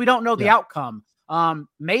because we don't know the outcome.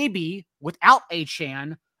 Maybe without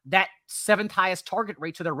Achane, that 7th highest target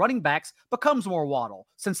rate to their running backs becomes more Waddle.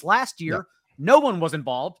 Since last year, no one was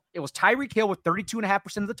involved. It was Tyreek Hill with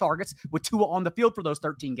 32.5% of the targets, with Tua on the field for those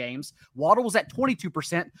 13 games. Waddle was at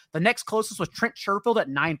 22%. The next closest was Trent Sherfield at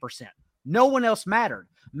 9%. No one else mattered.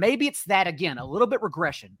 Maybe it's that, again, a little bit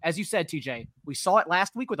regression. As you said, TJ, we saw it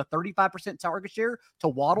last week with a 35% target share to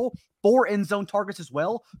Waddle, 4 end zone targets as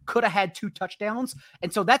well. Could have had 2 touchdowns.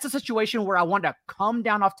 And so that's a situation where I want to come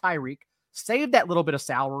down off Tyreek, save that little bit of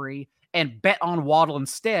salary, and bet on Waddle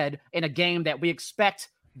instead in a game that we expect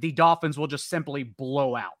the Dolphins will just simply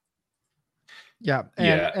blow out.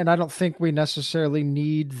 And I don't think we necessarily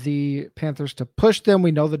need the Panthers to push them.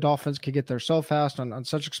 We know the Dolphins can get there so fast on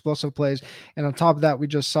such explosive plays. And on top of that, we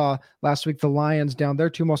just saw last week the Lions down their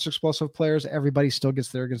 2 most explosive players. Everybody still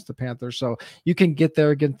gets there against the Panthers. So you can get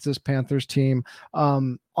there against this Panthers team.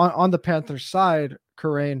 On the Panthers side,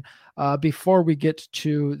 Karain, before we get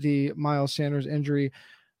to the Miles Sanders injury,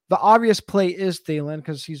 the obvious play is Thielen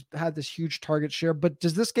because he's had this huge target share, but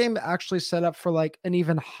does this game actually set up for like an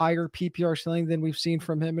even higher PPR ceiling than we've seen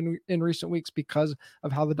from him in recent weeks because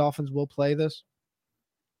of how the Dolphins will play this?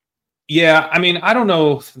 Yeah, I mean, I don't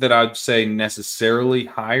know that I'd say necessarily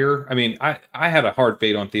higher. I mean, I had a hard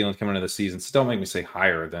fade on Thielen coming into the season, so don't make me say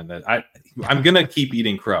higher than that. I'm gonna keep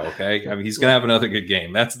eating crow, okay? I mean, he's gonna have another good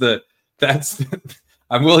game. I'm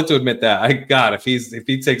willing to admit that. If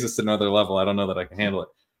he takes us to another level, I don't know that I can handle it.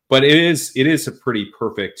 But it is a pretty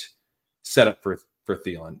perfect setup for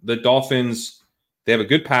Thielen. The Dolphins, they have a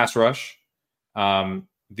good pass rush.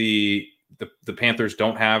 The Panthers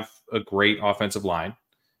don't have a great offensive line.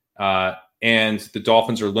 And the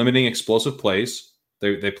Dolphins are limiting explosive plays.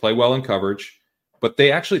 They play well in coverage, but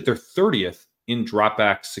they're 30th in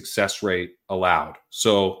dropback success rate allowed.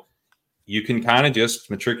 So you can kind of just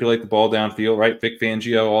matriculate the ball downfield, right? Vic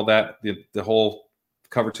Fangio, all that. The whole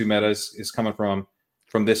cover two meta is coming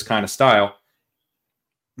from this kind of style.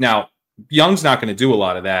 Now, Young's not going to do a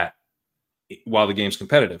lot of that while the game's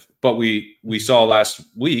competitive, but we saw last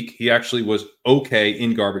week he actually was okay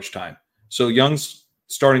in garbage time. So Young's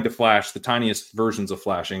starting to flash the tiniest versions of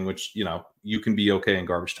flashing, which you can be okay in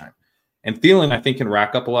garbage time. And Thielen, I think, can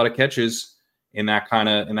rack up a lot of catches in that kind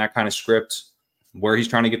of script where he's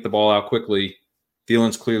trying to get the ball out quickly.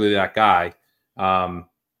 Thielen's clearly that guy. I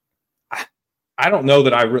don't know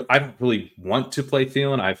that I don't really want to play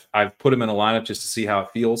Thielen. I've put him in a lineup just to see how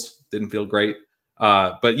it feels. Didn't feel great.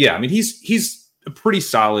 But yeah, I mean, he's a pretty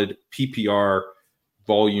solid PPR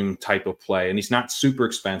volume type of play, and he's not super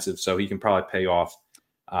expensive, so he can probably pay off.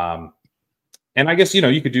 And I guess,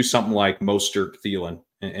 you could do something like Mostert Thielen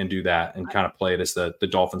and do that and kind of play it as the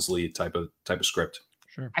Dolphins lead type of script.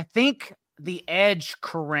 Sure. I think the edge,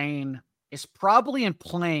 Corain, is probably in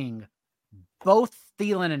playing both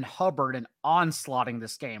Thielen and Hubbard and onslaughting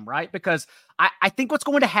this game, right? Because I think what's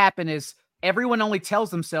going to happen is everyone only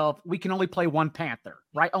tells themselves we can only play one Panther,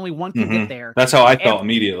 right? Only one can get there. That's how I felt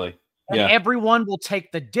immediately. Yeah. Everyone will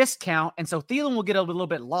take the discount, and so Thielen will get a little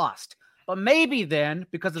bit lost. But maybe then,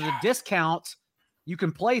 because of the discount, you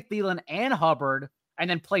can play Thielen and Hubbard and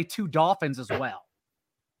then play two Dolphins as well.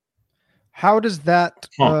 How does that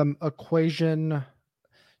equation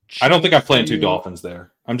I don't think I'm playing two Dolphins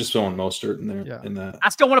there. I'm just throwing Mostert in there. In that. I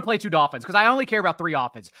still want to play two Dolphins because I only care about three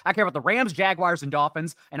offenses. I care about the Rams, Jaguars, and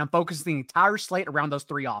Dolphins, and I'm focusing the entire slate around those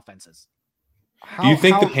three offenses. Do you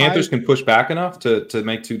think the Panthers can push back enough to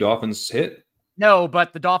make two Dolphins hit? No,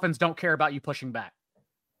 but the Dolphins don't care about you pushing back.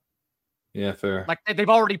 Yeah, fair. Like they've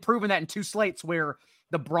already proven that in two slates where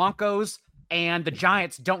the Broncos and the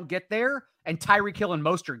Giants don't get there, and Tyreek Hill and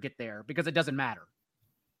Mostert get there because it doesn't matter.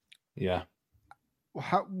 Yeah.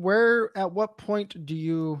 At what point do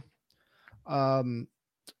you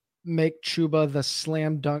make Chuba the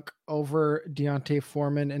slam dunk over Deontay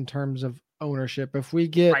Foreman in terms of ownership? If we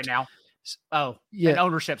get right now, and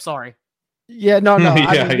ownership. Sorry. Yeah, no.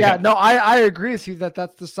 I agree with you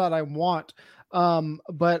that's the side I want.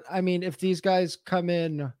 But I mean, if these guys come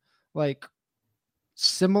in like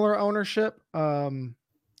similar ownership,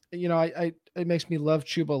 it makes me love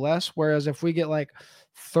Chuba less. Whereas if we get like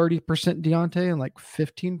 30% Deontay and like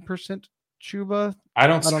 15% Chuba, I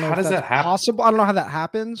don't know how does that happen? Possible. I don't know how that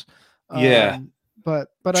happens. Yeah, but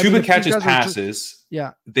Chuba catches passes.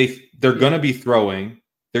 They're going to be throwing.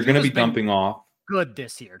 They're going to be dumping off. Good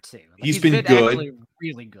this year too. He's been good,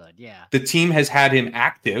 really good. Yeah, the team has had him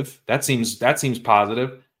active. That seems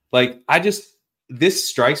positive. Like this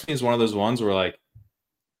strikes me as one of those ones where like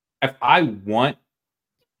if I want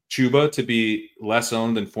Chuba to be less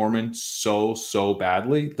owned than Foreman so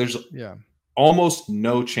badly, there's almost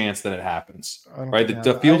no chance that it happens. Right,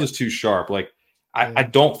 the field is too sharp. Like I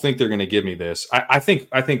don't think they're going to give me this. I think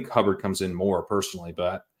Hubbard comes in more personally,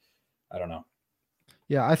 but I don't know.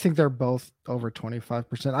 Yeah, I think they're both over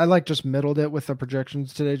 25%. I just middled it with the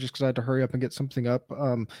projections today just because I had to hurry up and get something up.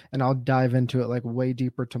 And I'll dive into it like way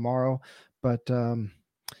deeper tomorrow. But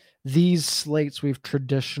these slates we've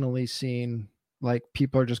traditionally seen, like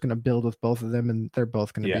people are just going to build with both of them, and they're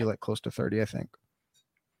both going to be like close to 30, I think.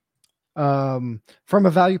 From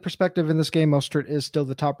a value perspective in this game, Mostert is still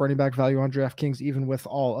the top running back value on DraftKings, even with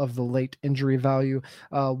all of the late injury value.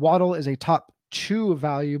 Waddle is a top 2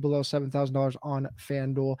 value below $7,000 on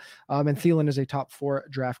FanDuel. And Thielen is a top 4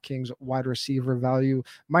 DraftKings wide receiver value.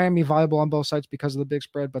 Miami viable on both sides because of the big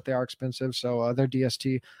spread, but they are expensive. So they're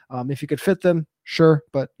DST. If you could fit them, sure.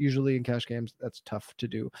 But usually in cash games, that's tough to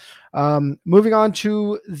do. Moving on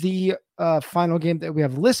to the final game that we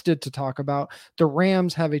have listed to talk about. The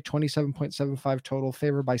Rams have a 27.75 total,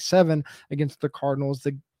 favored by 7 against the Cardinals.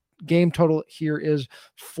 The game total here is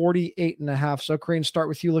 48.5. So Crane, start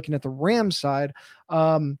with you looking at the Rams side.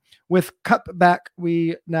 With Cup back,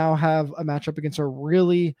 we now have a matchup against a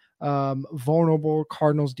really vulnerable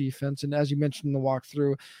Cardinals defense. And as you mentioned in the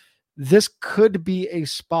walkthrough, this could be a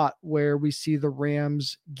spot where we see the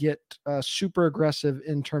Rams get super aggressive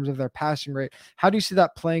in terms of their passing rate. How do you see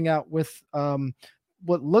that playing out with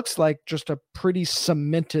what looks like just a pretty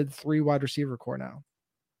cemented 3 wide receiver core now?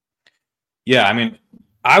 Yeah, I mean,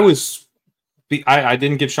 I was I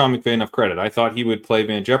didn't give Sean McVay enough credit. I thought he would play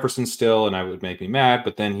Van Jefferson still, and I would make me mad.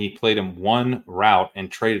 But then he played him one route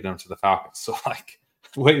and traded him to the Falcons. So, like,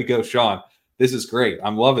 way to go, Sean. This is great.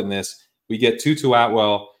 I'm loving this. We get Tutu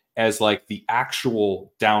Atwell as, like, the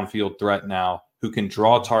actual downfield threat now who can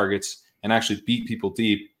draw targets and actually beat people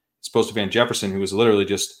deep, as opposed to Van Jefferson, who was literally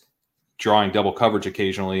just drawing double coverage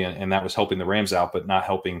occasionally, and that was helping the Rams out, but not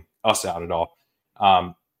helping us out at all.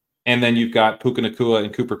 And then you've got Puka Nacua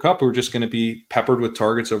and Cooper Kupp, who are just going to be peppered with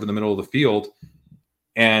targets over the middle of the field.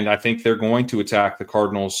 And I think they're going to attack the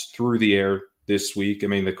Cardinals through the air this week. I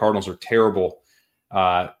mean, the Cardinals are terrible.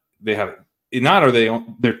 They have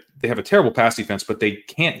a terrible pass defense, but they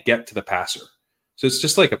can't get to the passer. So it's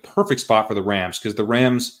just like a perfect spot for the Rams, because the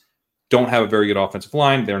Rams don't have a very good offensive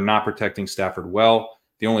line. They're not protecting Stafford well.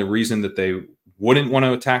 The only reason that they wouldn't want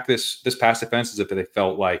to attack this pass defense is if they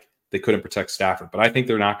felt like they couldn't protect Stafford. But I think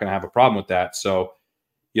they're not going to have a problem with that. So,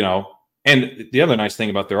 and the other nice thing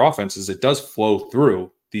about their offense is it does flow through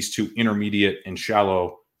these two intermediate and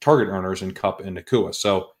shallow target earners in Kupp and Nacua.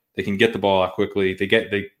 So they can get the ball out quickly.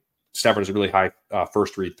 Stafford has a really high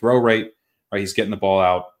first read throw rate, right? He's getting the ball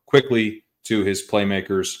out quickly to his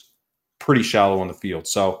playmakers, pretty shallow on the field.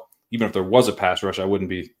 So even if there was a pass rush, I wouldn't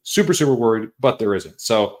be super, super worried, but there isn't.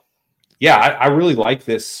 So yeah, I really like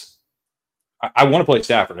this. I want to play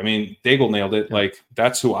Stafford. I mean, Daigle nailed it. Like,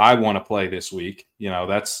 that's who I want to play this week.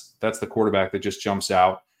 That's the quarterback that just jumps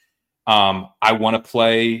out. I want to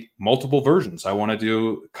play multiple versions. I want to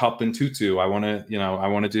do Kupp and Tutu. I want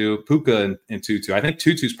to do Puka and Tutu. I think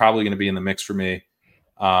Tutu's probably going to be in the mix for me.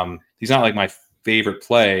 He's not like my favorite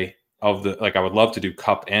play I would love to do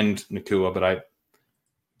Kupp and Nacua, but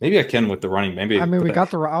maybe I can with the running.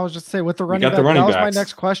 I was just saying with the running back, that was my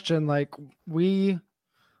next question. Like, we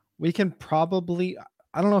can probably,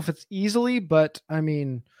 I don't know if it's easily, but I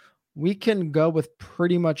mean, we can go with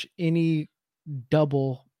pretty much any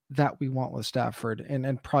double that we want with Stafford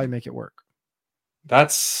and probably make it work.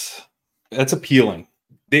 That's appealing.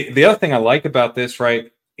 The other thing I like about this,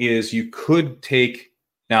 right, is you could take,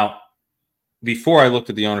 now, before I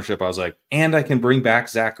looked at the ownership, I was like, and I can bring back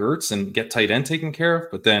Zach Ertz and get tight end taken care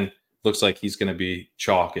of, but then looks like he's going to be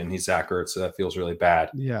chalk and he's Zach Ertz, so that feels really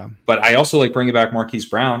bad. Yeah. But I also like bringing back Marquise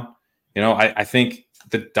Brown. I think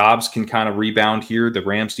the Dobbs can kind of rebound here. The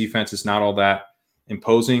Rams defense is not all that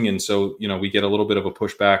imposing. And so, we get a little bit of a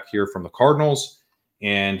pushback here from the Cardinals.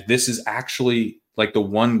 And this is actually like the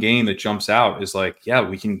one game that jumps out is like, yeah,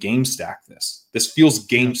 we can game stack this. This feels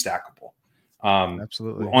game stackable.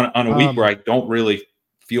 Absolutely. On a week where I don't really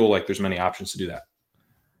feel like there's many options to do that.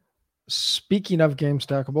 Speaking of game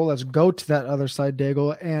stackable, let's go to that other side,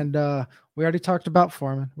 Daigle. And we already talked about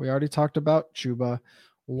Foreman. We already talked about Chuba.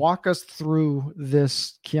 Walk us through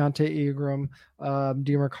this Keontae Ingram,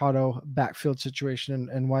 DeMarcado backfield situation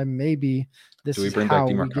and why maybe this is how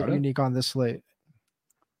we get unique on this slate.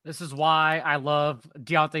 This is why I love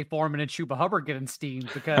Deontay Foreman and Chuba Hubbard getting steamed,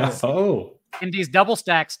 because in these double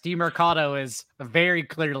stacks, DeMarcado is very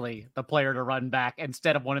clearly the player to run back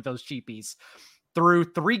instead of one of those cheapies. Through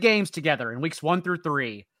 3 games together in weeks 1 through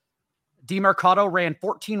 3, DeMarcado ran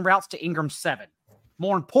 14 routes to Ingram 7.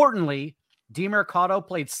 More importantly, DeMarcado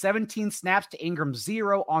played 17 snaps to Ingram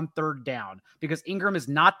 0 on 3rd down, because Ingram is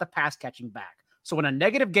not the pass catching back. So in a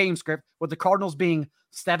negative game script, with the Cardinals being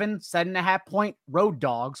 7.5 point road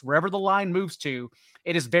dogs, wherever the line moves to,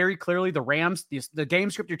 it is very clearly the Rams. The game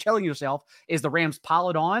script you're telling yourself is the Rams pile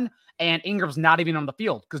it on, and Ingram's not even on the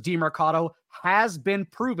field because DeMarcado has been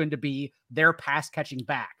proven to be their pass catching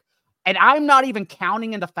back. And I'm not even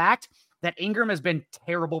counting in the fact that Ingram has been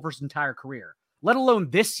terrible for his entire career, let alone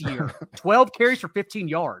this year. 12 carries for 15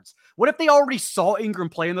 yards. What if they already saw Ingram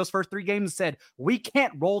play in those first 3 games and said, we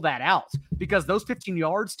can't roll that out because those 15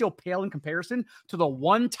 yards still pale in comparison to the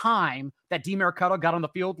one time that DeMarcado got on the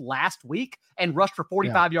field last week and rushed for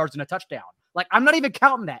 45 yards and a touchdown? Like, I'm not even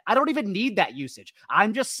counting that. I don't even need that usage.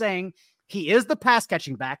 I'm just saying he is the pass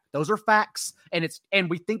catching back. Those are facts. And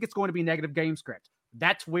we think it's going to be negative game script.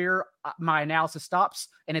 That's where my analysis stops.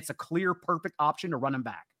 And it's a clear, perfect option to run him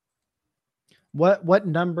back. What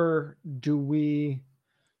number do we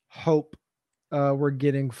hope we're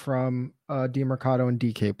getting from DeMarcado and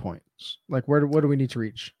DK points? Like, what do we need to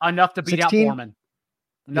reach? Enough to beat 16? Out Foreman.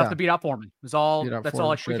 Enough to beat out Foreman. That's all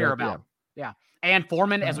we care about. Yeah. And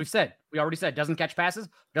Foreman, as we already said, doesn't catch passes,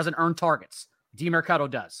 doesn't earn targets. DeMarcado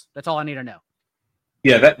does. That's all I need to know.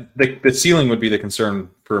 Yeah, that the ceiling would be the concern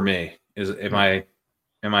for me. Is am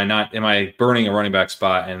I burning a running back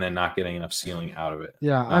spot and then not getting enough ceiling out of it?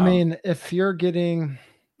 Yeah, I mean, if you're getting,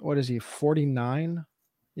 what is he, 49?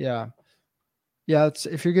 Yeah.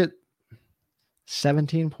 If you get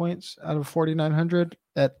 17 points out of 4,900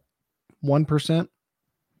 at 1%,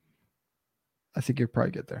 I think you'd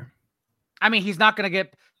probably get there. I mean, he's not going to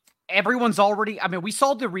get – everyone's already – I mean, we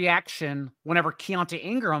saw the reaction whenever Keontae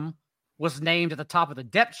Ingram was named at the top of the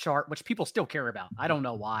depth chart, which people still care about. I don't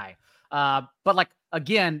know why. But, like,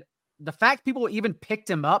 again, the fact people even picked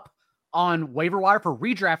him up on waiver wire for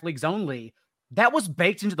redraft leagues only, that was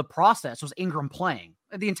baked into the process, was Ingram playing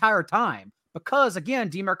the entire time. Because, again,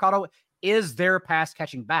 DeMarcado is their pass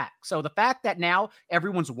catching back. So the fact that now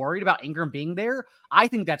everyone's worried about Ingram being there, I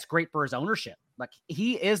think that's great for his ownership. Like,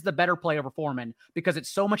 he is the better play over Foreman because it's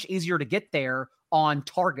so much easier to get there on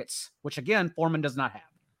targets, which, again, Foreman does not have.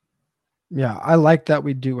 Yeah, I like that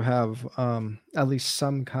we do have at least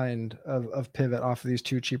some kind of pivot off of these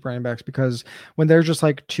two cheap running backs, because when they're just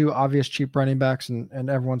like two obvious cheap running backs and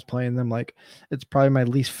everyone's playing them, like, it's probably my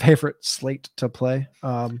least favorite slate to play.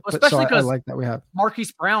 Especially because I like that we have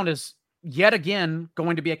Marquise Brown is yet again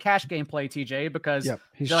going to be a cash game play, TJ, because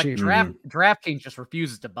he's like cheap. DraftKings just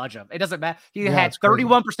refuses to budge him. It doesn't matter. He had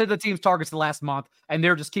 31% of the team's targets the last month, and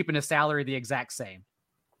they're just keeping his salary the exact same.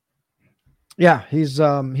 Yeah, he's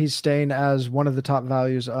staying as one of the top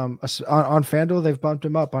values. On FanDuel, they've bumped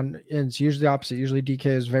him up. And it's usually the opposite. Usually DK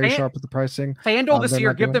is very sharp with the pricing. FanDuel this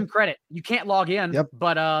year, give them credit. You can't log in,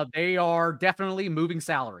 but they are definitely moving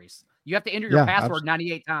salaries. You have to enter your password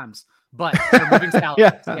 98 times, but they're moving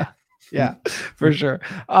salaries. Yeah, for sure.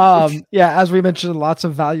 As we mentioned, lots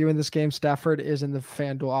of value in this game. Stafford is in the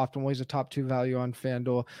FanDuel optimal. He's a top 2 value on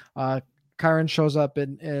FanDuel. Kyron shows up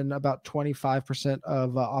in about 25%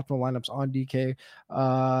 of optimal lineups on DK.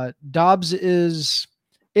 Dobbs is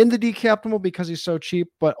in the DK optimal because he's so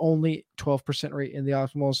cheap, but only 12% rate in the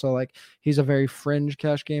optimal. So, like, he's a very fringe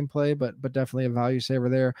cash game play, but definitely a value saver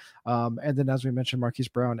there. And then, as we mentioned, Marquise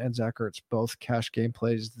Brown and Zach Ertz, both cash game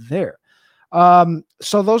plays there.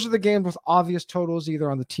 So those are the games with obvious totals, either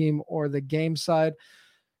on the team or the game side.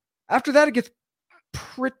 After that, it gets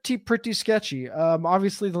pretty sketchy.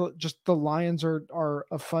 Obviously the Lions are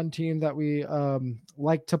a fun team that we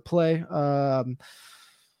like to play.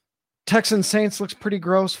 Texans Saints looks pretty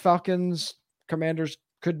gross. Falcons Commanders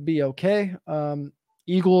could be okay.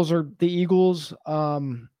 Eagles are the Eagles. I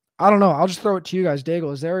don't know. I'll just throw it to you guys.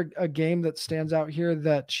 Daigle, is there a game that stands out here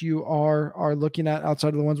that you are looking at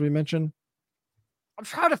outside of the ones we mentioned? I'm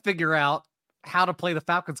trying to figure out how to play the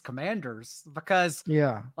Falcons Commanders, because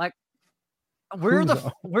where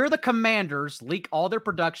the Commanders leak all their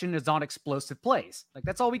production is on explosive plays. Like,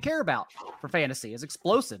 that's all we care about for fantasy is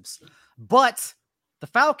explosives. But the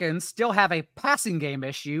Falcons still have a passing game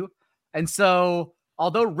issue. And so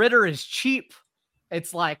although Ritter is cheap,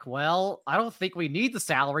 it's like, well, I don't think we need the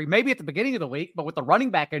salary. Maybe at the beginning of the week, but with the running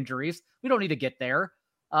back injuries, we don't need to get there.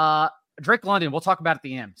 Drake London, we'll talk about at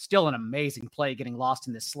the end. Still an amazing play getting lost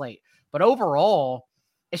in this slate. But overall,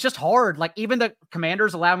 it's just hard. Like, even the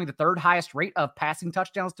Commanders allowing the 3rd highest rate of passing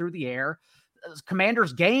touchdowns through the air.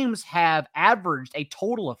 Commanders games have averaged a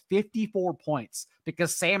total of 54 points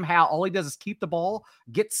because Sam Howell, all he does is keep the ball,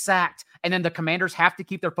 get sacked, and then the Commanders have to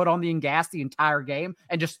keep their foot on the gas the entire game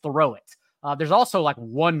and just throw it. There's also like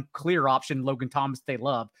one clear option, Logan Thomas, they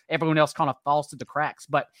love. Everyone else kind of falls through the cracks.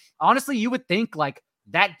 But honestly, you would think like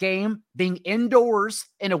that game being indoors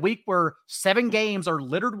in a week where 7 games are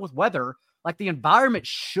littered with weather, like the environment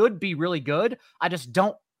should be really good. I just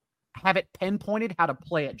don't have it pinpointed how to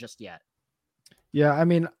play it just yet. Yeah, I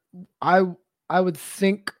mean, I would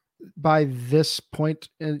think by this point,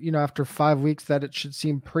 after 5 weeks, that it should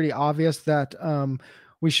seem pretty obvious that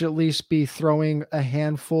we should at least be throwing a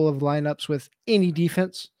handful of lineups with any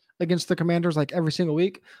defense against the Commanders, like every single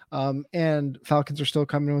week. And Falcons are still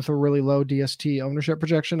coming in with a really low DST ownership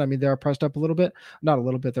projection. I mean, they are priced up a little bit, not a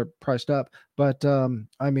little bit, they're priced up, but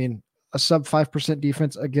I mean, a sub 5%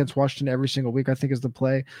 defense against Washington every single week, I think, is the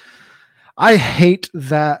play. I hate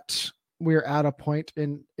that we're at a point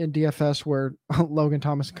in DFS where Logan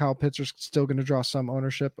Thomas and Kyle Pitts are still going to draw some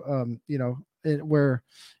ownership. Logan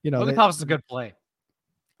Thomas is a good play.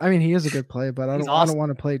 I mean, he is a good play, but I don't want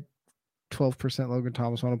to play 12% Logan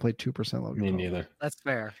Thomas. I want to play 2% Logan. Me neither. That's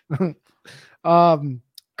fair.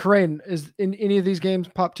 Corain, is in any of these games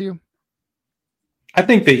pop to you? I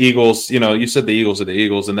think the Eagles, you said the Eagles are the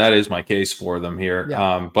Eagles, and that is my case for them here.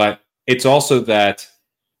 Yeah. But it's also that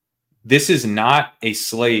this is not a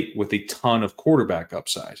slate with a ton of quarterback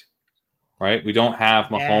upside, right? We don't have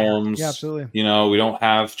Mahomes. Yeah, absolutely. We don't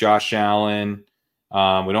have Josh Allen.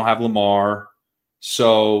 We don't have Lamar.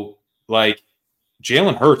 So, like,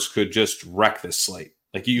 Jalen Hurts could just wreck this slate.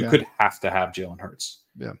 Like, you could have to have Jalen Hurts.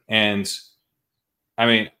 Yeah. And, I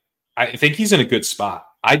mean, I think he's in a good spot.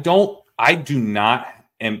 I don't really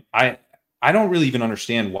even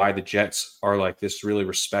understand why the Jets are like this really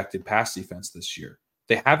respected pass defense this year.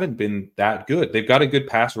 they haven't been that good. They've got a good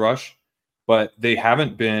pass rush, but they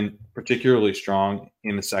haven't been particularly strong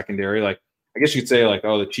in the secondary. Like, I guess you could say, like,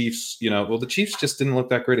 oh, the Chiefs, the Chiefs just didn't look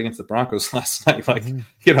that great against the Broncos last night. Like,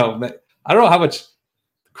 I don't know how much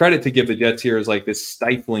credit to give the Jets here as like this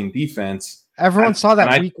stifling defense. Everyone saw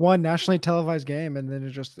that week 1 nationally televised game, and then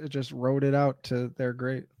it just rode it out to they're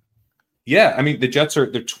great. Yeah, I mean, the Jets they're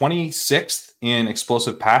 26th in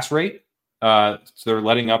explosive pass rate. So they're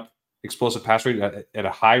letting up explosive pass rate at a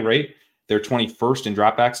high rate. They're 21st in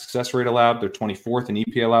dropback success rate allowed. They're 24th in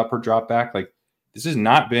EP allowed per dropback. Like, this has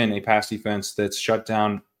not been a pass defense that's shut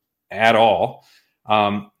down at all.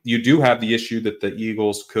 You do have the issue that the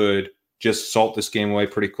Eagles could just salt this game away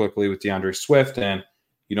pretty quickly with DeAndre Swift, and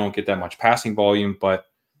you don't get that much passing volume. But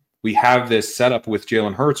we have this setup with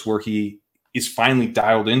Jalen Hurts where he is finally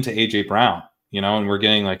dialed into A.J. Brown, and we're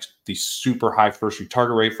getting like the super high first read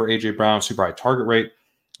target rate for A.J. Brown, super high target rate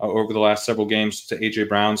over the last several games to A.J.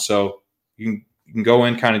 Brown. So you can go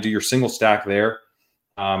in, kind of do your single stack there,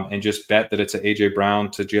 and just bet that it's an A.J.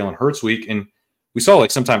 Brown to Jalen Hurts week. And we saw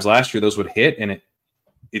like sometimes last year those would hit, and it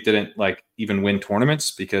didn't like even win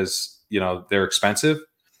tournaments because they're expensive.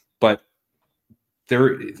 But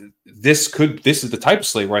this is the type of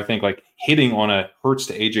slate where I think like hitting on a Hurts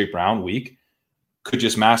to A.J. Brown week could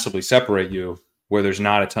just massively separate you, where there's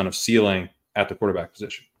not a ton of ceiling at the quarterback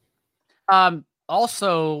position.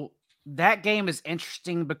 Also, that game is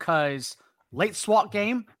interesting because late swap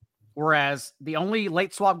game, whereas the only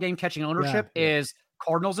late swap game catching ownership is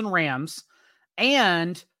Cardinals and Rams,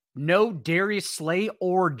 and no Darius Slay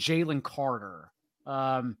or Jalen Carter.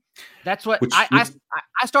 That's what I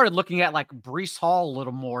started looking at, like Breece Hall a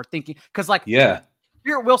little more, thinking because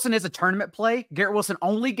Garrett Wilson is a tournament play. Garrett Wilson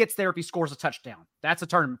only gets there if he scores a touchdown. That's a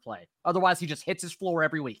tournament play. Otherwise, he just hits his floor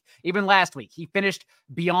every week. Even last week, he finished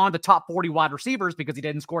beyond the top 40 wide receivers because he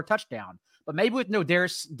didn't score a touchdown. But maybe with no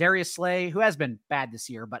Darius Slay, who has been bad this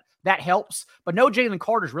year, but that helps. But no Jalen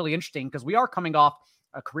Carter is really interesting because we are coming off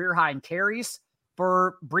a career high in carries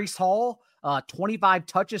for Breece Hall. 25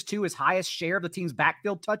 touches to his highest share of the team's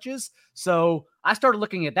backfield touches. So I started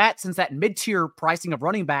looking at that since that mid-tier pricing of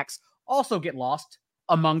running backs also get lost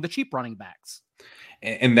among the cheap running backs.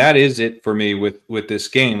 And that is it for me with this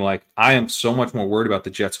game. Like, I am so much more worried about the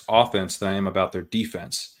Jets offense than I am about their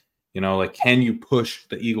defense. Like, can you push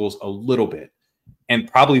the Eagles a little bit?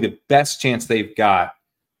 And probably the best chance they've got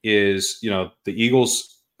is, the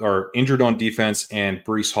Eagles are injured on defense and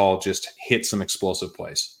Breece Hall just hit some explosive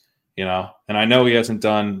plays, and I know he hasn't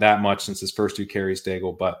done that much since his first 2 carries,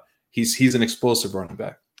 Daigle, but he's an explosive running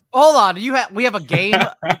back. Hold on. We have a game.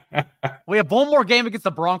 We have one more game against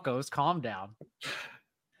the Broncos. Calm down.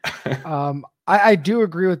 I do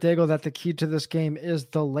agree with Daigle that the key to this game is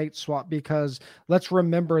the late swap, because let's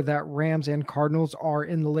remember that Rams and Cardinals are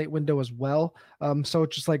in the late window as well. So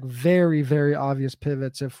it's just like very, very obvious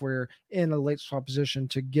pivots if we're in a late swap position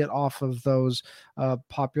to get off of those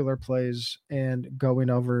popular plays and going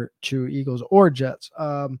over to Eagles or Jets.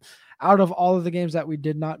 Out of all of the games that we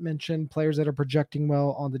did not mention, players that are projecting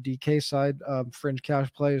well on the DK side, fringe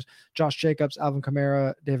cash plays, Josh Jacobs, Alvin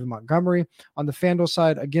Kamara, David Montgomery. On the FanDuel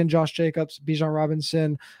side, again, Josh Jacobs, Bijan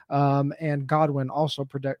Robinson, and Godwin also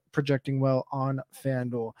projecting well on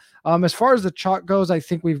FanDuel. As far as the chalk goes, I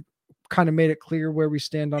think we've kind of made it clear where we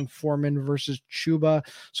stand on Foreman versus Chuba.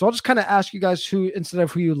 So I'll just kind of ask you guys instead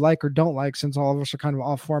of who you like or don't like, since all of us are kind of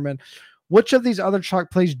off Foreman, which of these other chalk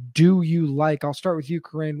plays do you like? I'll start with you,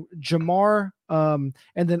 Corinne. Jamar, and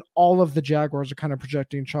then all of the Jaguars are kind of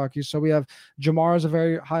projecting chalky. So we have Jamar as a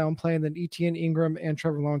very high on play, and then Etienne, Ingram, and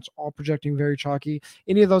Trevor Lawrence all projecting very chalky.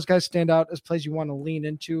 Any of those guys stand out as plays you want to lean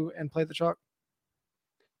into and play the chalk?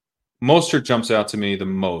 Mostert jumps out to me the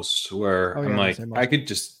most, where I'm like, I could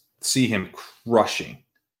just see him crushing.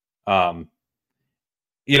 And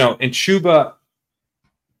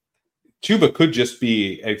Chuba could just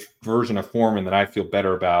be a version of Foreman that I feel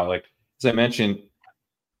better about. Like, as I mentioned,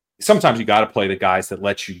 sometimes you got to play the guys that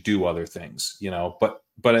let you do other things,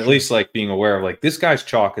 but at least like being aware of like, this guy's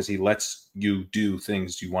chalk because he lets you do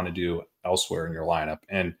things you want to do elsewhere in your lineup.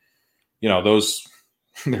 And, those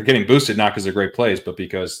they're getting boosted, not because they're great plays, but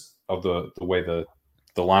because of the way the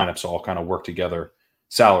lineups all kind of work together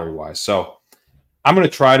salary wise. So I'm going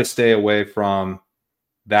to try to stay away from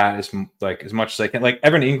that as much as I can. Like,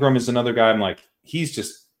 Evan Ingram is another guy. I'm like, he's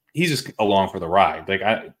just along for the ride. Like,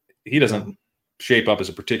 he doesn't shape up as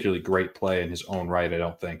a particularly great play in his own right, I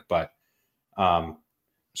don't think. But so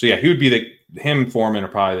yeah, he would be him and Foreman are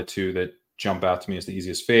probably the two that jump out to me as the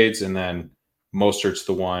easiest fades. And then Mostert's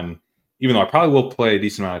the one, even though I probably will play a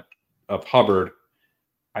decent amount of Hubbard,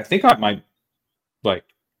 I think I might like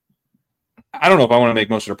I don't know if I want to make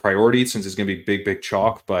most of a priority since it's going to be big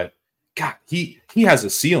chalk, but God, he has a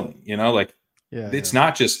ceiling, like it's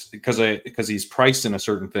not just because he's priced in a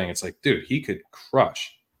certain thing. It's like, dude, he could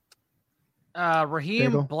crush.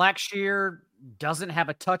 Raheem Blackshear doesn't have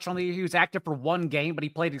a touch on the year. He was active for one game, but he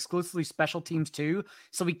played exclusively special teams too.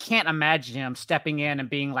 So we can't imagine him stepping in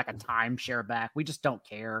and being like a timeshare back. We just don't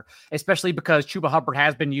care, especially because Chuba Hubbard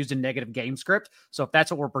has been used in negative game script. So if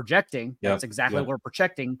that's what we're projecting, that's exactly what we're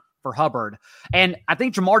projecting for Hubbard. And I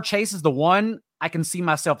think Jamar Chase is the one I can see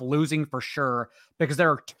myself losing for sure because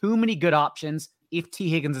there are too many good options if T.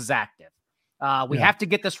 Higgins is active. We have to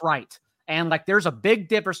get this right. And there's a big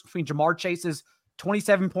difference between Jamar Chase's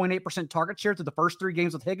 27.8% target share through the first 3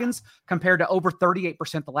 games with Higgins compared to over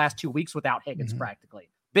 38% the last 2 weeks without Higgins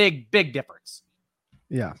practically. Big difference.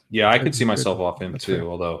 Yeah. Yeah, I could see myself off him too,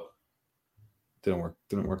 although didn't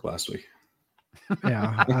work last week.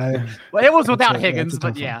 Yeah. Well, it was without Higgins,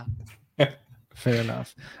 but yeah. Fair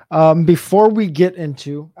enough. Before we get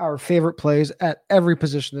into our favorite plays at every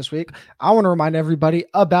position this week, I want to remind everybody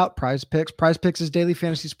about Prize Picks. Prize Picks is daily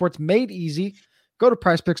fantasy sports made easy. Go to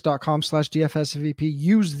prizepicks.com/DFSMVP.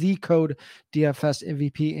 Use the code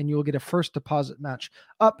DFSMVP, and you'll get a first deposit match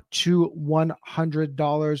up to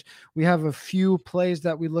 $100. We have a few plays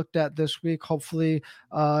that we looked at this week. Hopefully,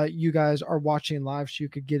 you guys are watching live so you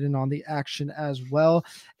could get in on the action as well.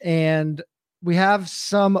 And we have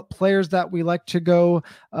some players that we like to go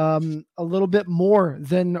a little bit more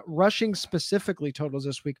than rushing specifically totals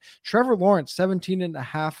this week. Trevor Lawrence,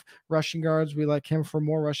 17.5 rushing yards. We like him for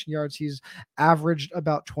more rushing yards. He's averaged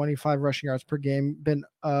about 25 rushing yards per game, been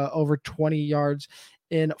over 20 yards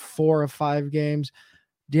in 4 of 5 games.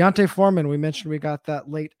 Deontay Foreman, we mentioned we got that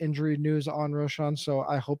late injury news on Roshan, so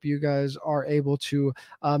I hope you guys are able to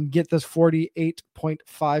get this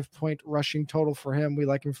 48.5 point rushing total for him. We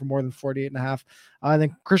like him for more than 48.5. And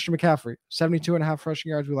then Christian McCaffrey, 72.5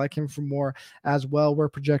 rushing yards. We like him for more as well. We're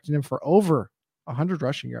projecting him for over 100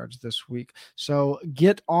 rushing yards this week. So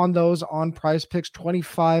get on those on Prize Picks.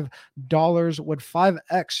 $25 would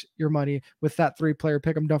 5x your money with that 3-player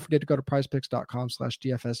pick 'em. Don't forget to go to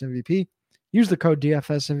prizepicks.com/DFSMVP. Use the code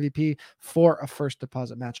DFSMVP for a first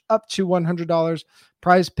deposit match up to $100.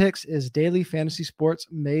 Prize Picks is daily fantasy sports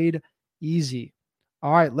made easy.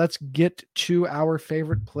 All right, let's get to our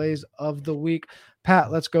favorite plays of the week.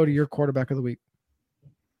 Pat, let's go to your quarterback of the week.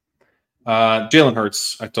 Jalen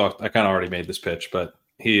Hurts. I kind of already made this pitch, but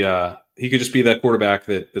he could just be that quarterback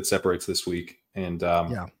that separates this week. And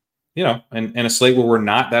and a slate where we're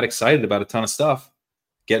not that excited about a ton of stuff.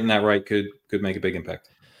 Getting that right could make a big impact.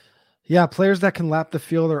 Yeah, players that can lap the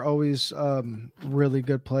field are always really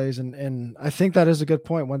good plays. And I think that is a good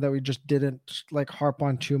point, one that we just didn't harp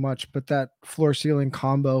on too much, but that floor ceiling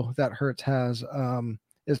combo that Hurts has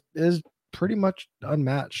is pretty much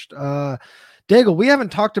unmatched. Daigle, we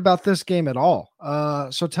haven't talked about this game at all.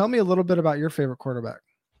 So tell me a little bit about your favorite quarterback.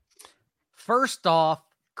 First off,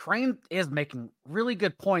 Crane is making really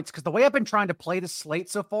good points because the way I've been trying to play the slate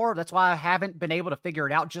so far, that's why I haven't been able to figure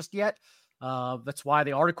it out just yet. That's why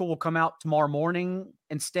the article will come out tomorrow morning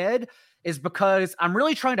instead, is because I'm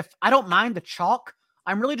really trying to, I don't mind the chalk.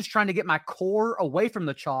 I'm really just trying to get my core away from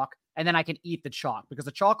the chalk, and then I can eat the chalk because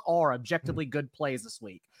the chalk are objectively good plays this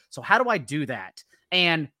week. So how do I do that?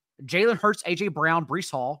 And Jalen Hurts, AJ Brown, Breece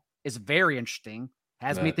Hall is very interesting.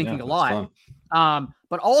 Has me thinking a lot.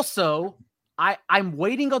 But also I'm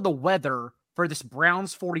waiting on the weather for this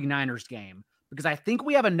Browns 49ers game because I think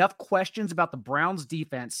we have enough questions about the Browns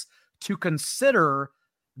defense to consider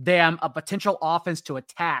them a potential offense to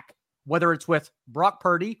attack, whether it's with Brock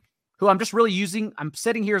Purdy, who I'm just really using. I'm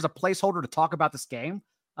sitting here as a placeholder to talk about this game,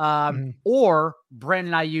 or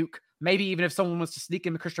Brandon Ayuk, maybe even if someone wants to sneak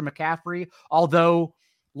in Christian McCaffrey. Although,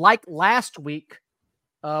 like last week,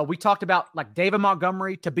 we talked about David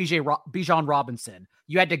Montgomery to Bijan Robinson.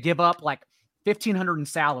 You had to give up $1,500 in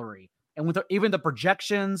salary. And with even the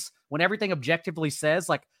projections, when everything objectively says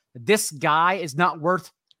this guy is not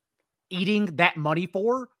worth eating that money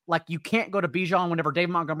for, you can't go to Bijan whenever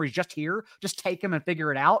David Montgomery's just here. Just take him and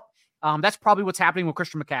figure it out. That's probably what's happening with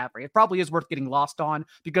Christian McCaffrey. It probably is worth getting lost on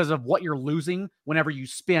because of what you're losing whenever you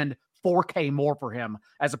spend $4K more for him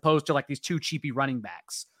as opposed to these 2 cheapy running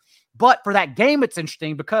backs. But for that game, it's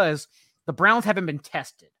interesting because the Browns haven't been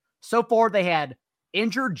tested. So far, they had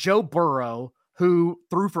injured Joe Burrow, who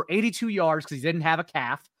threw for 82 yards because he didn't have a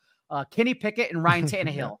calf, Kenny Pickett and Ryan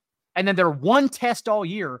Tannehill. And then their one test all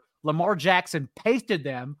year, Lamar Jackson pasted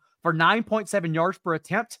them for 9.7 yards per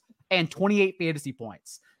attempt and 28 fantasy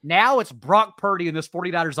points. Now it's Brock Purdy in this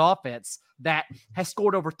 49ers offense that has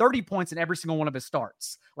scored over 30 points in every single one of his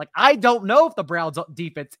starts. Like, I don't know if the Browns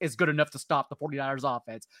defense is good enough to stop the 49ers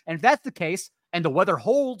offense. And if that's the case, and the weather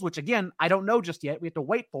holds, which again, I don't know just yet, we have to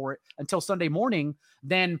wait for it until Sunday morning,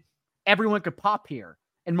 then everyone could pop here.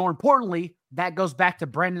 And more importantly, that goes back to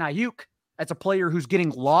Brandon Ayuk as a player who's getting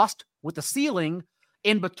lost with the ceiling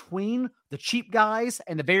in between the cheap guys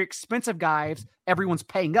and the very expensive guys everyone's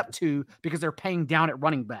paying up to because they're paying down at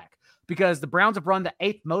running back. Because the Browns have run the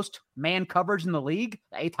 8th most man coverage in the league,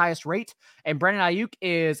 the 8th highest rate, and Brandon Ayuk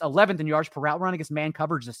is 11th in yards per route run against man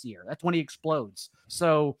coverage this year. That's when he explodes.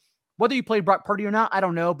 So whether you play Brock Purdy or not, I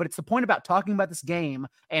don't know, but it's the point about talking about this game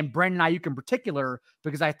and Brandon Ayuk in particular,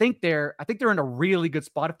 because I think they're in a really good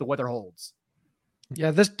spot if the weather holds.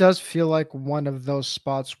 Yeah, this does feel like one of those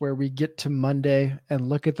spots where we get to Monday and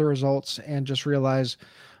look at the results and just realize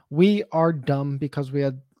we are dumb because we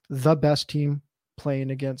had the best team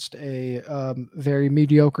playing against a very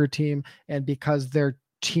mediocre team. And because their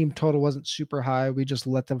team total wasn't super high, we just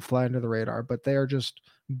let them fly under the radar, but they are just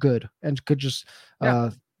good and could just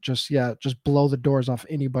blow the doors off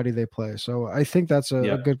anybody they play. So I think that's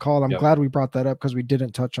a good call. I'm glad we brought that up because we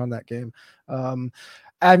didn't touch on that game.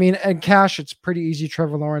 I mean, and cash, it's pretty easy.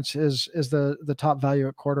 Trevor Lawrence is the top value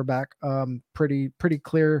at quarterback. Pretty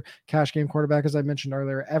clear cash game quarterback, as I mentioned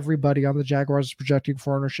earlier. Everybody on the Jaguars is projecting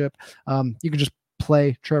for ownership. You can just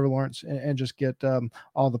play Trevor Lawrence and just get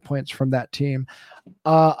all the points from that team.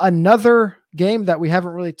 Another game that we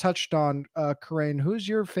haven't really touched on, Karain, who's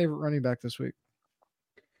your favorite running back this week?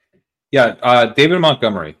 Yeah, David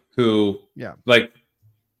Montgomery, who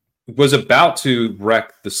was about to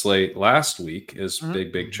wreck the slate last week as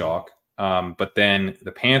big chalk. But then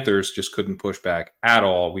the Panthers just couldn't push back at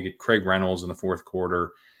all. We get Craig Reynolds in the fourth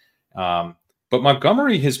quarter. But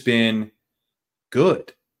Montgomery has been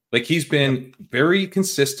good. Like, he's been very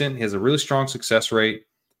consistent. He has a really strong success rate,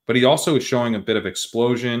 but he also is showing a bit of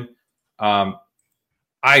explosion. I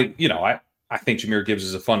think Jahmyr Gibbs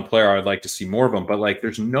is a fun player. I'd like to see more of him, but like,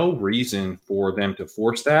 there's no reason for them to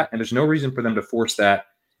force that. And there's no reason for them to force that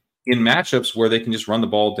in matchups where they can just run the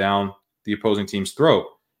ball down the opposing team's throat.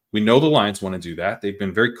 We know the Lions want to do that. They've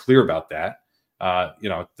been very clear about that.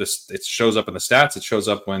 It shows up in the stats. It shows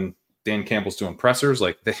up when Dan Campbell's doing pressers.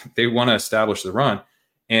 Like, they want to establish the run,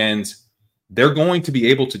 and they're going to be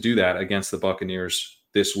able to do that against the Buccaneers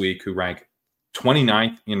this week, who rank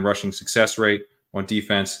 29th in rushing success rate on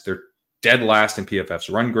defense. They're dead last in PFF's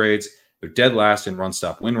run grades. They're dead last in run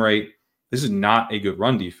stop win rate. This is not a good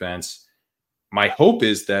run defense. My hope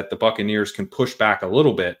is that the Buccaneers can push back a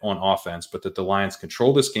little bit on offense, but that the Lions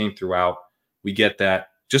control this game throughout. We get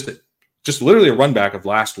that just literally a run back of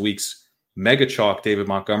last week's mega chalk David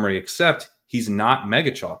Montgomery, except he's not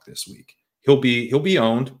mega chalk this week. He'll be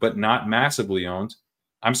owned, but not massively owned.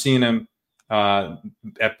 I'm seeing him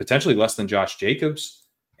at potentially less than Josh Jacobs.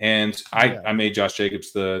 And I made Josh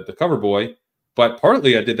Jacobs the cover boy, but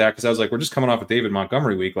partly I did that because I was like, we're just coming off a David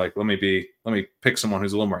Montgomery week. Like, let me pick someone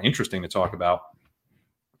who's a little more interesting to talk about.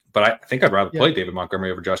 But I think I'd rather play David Montgomery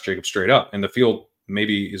over Josh Jacobs straight up. And the field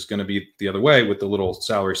maybe is going to be the other way with the little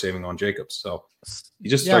salary saving on Jacobs. So he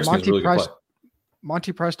just strikes me as a really good play.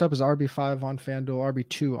 Monty priced up as RB5 on FanDuel,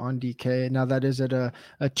 RB2 on DK. Now that is at a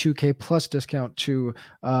 2K plus discount to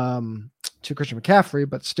Christian McCaffrey,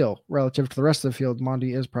 but still relative to the rest of the field,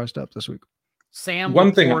 Monty is priced up this week. Sam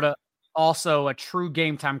Laporta, also a true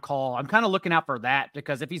game time call. I'm kind of looking out for that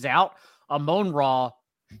because if he's out, Amon-Ra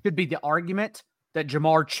could be the argument that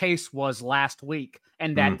Jamar Chase was last week,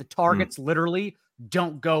 and that the targets literally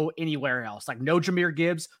don't go anywhere else. Like, no Jahmyr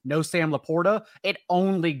Gibbs, no Sam Laporta. It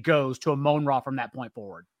only goes to Amon-Ra from that point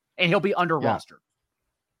forward, and he'll be under rostered.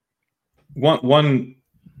 One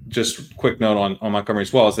just quick note on Montgomery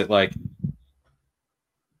as well is that, like,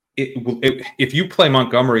 if you play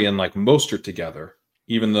Montgomery and like Mostert together,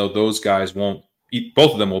 even though those guys won't eat,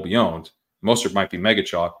 both of them will be owned. Mostert might be mega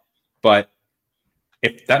chalk, but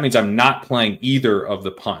if that means I'm not playing either of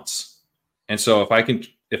the punts. And so if I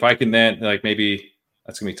can then, like, maybe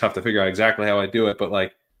that's gonna be tough to figure out exactly how I do it, but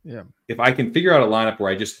like, if I can figure out a lineup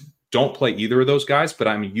where I just don't play either of those guys, but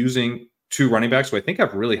I'm using two running backs who I think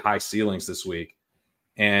have really high ceilings this week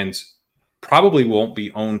and probably won't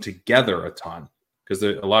be owned together a ton because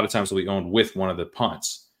a lot of times they'll be owned with one of the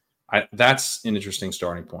punts. That's an interesting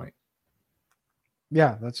starting point.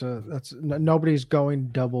 Yeah, that's nobody's going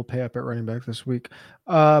double pay up at running back this week.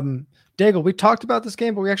 Daigle, we talked about this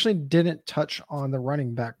game, but we actually didn't touch on the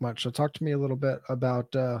running back much. So talk to me a little bit about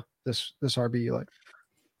this RB you like.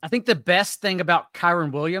 I think the best thing about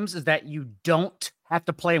Kyren Williams is that you don't have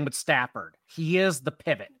to play him with Stafford. He is the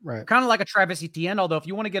pivot, right? Kind of like a Travis Etienne. Although if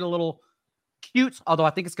you want to get a little cute, although I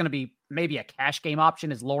think it's going to be maybe a cash game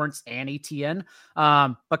option, is Lawrence and ETN.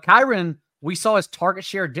 But Kyren, we saw his target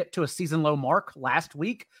share dip to a season low mark last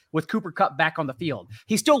week with Cooper Kupp back on the field.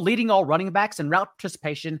 He's still leading all running backs in route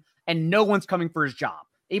participation, and no one's coming for his job.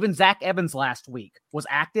 Even Zach Evans last week was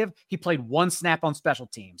active. He played 1 snap on special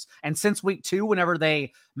teams. And since week 2, whenever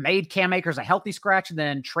they made Cam Akers a healthy scratch and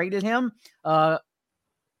then traded him,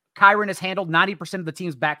 Kyren has handled 90% of the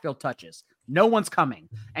team's backfield touches. No one's coming.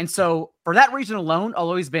 And so for that reason alone,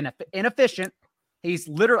 although he's been inefficient, he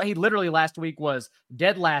literally last week was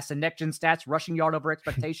dead last in next gen stats, rushing yard over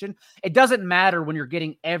expectation. It doesn't matter when you're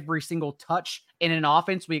getting every single touch in an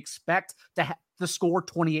offense we expect to score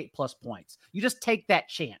 28 plus points. You just take that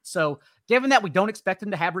chance. So given that we don't expect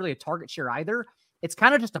him to have really a target share either, it's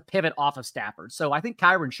kind of just a pivot off of Stafford. So I think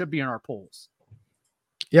Kyren should be in our pools.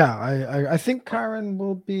 Yeah, I think Kyren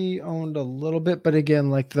will be owned a little bit, but again,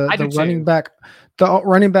 like the running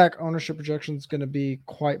back ownership projection is going to be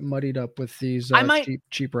quite muddied up with these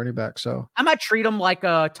cheap running backs. So I might treat them like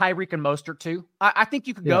Tyreek and Mostert too. I think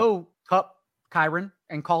you could go Kupp, Kyren,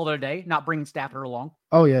 and call it a day, not bringing Stafford along.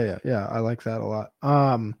 Oh yeah. I like that a lot.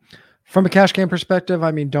 From a cash game perspective,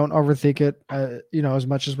 I mean, don't overthink it. As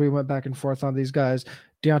much as we went back and forth on these guys,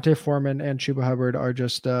 Deontay Foreman and Chuba Hubbard are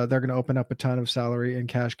just they're going to open up a ton of salary in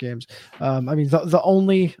cash games. I mean, the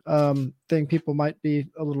only thing people might be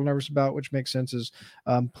a little nervous about, which makes sense, is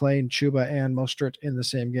playing Chuba and Mostert in the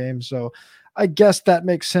same game. So I guess that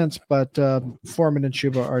makes sense. But Foreman and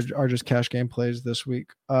Chuba are just cash game plays this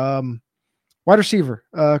week. Wide receiver,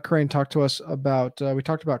 Crane talked to us about. We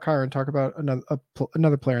talked about Kyren. Talk about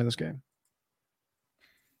another player in this game.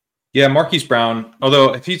 Yeah, Marquise Brown.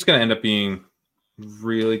 Although if he's going to end up being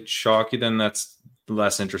really chalky, then that's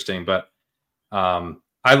less interesting. But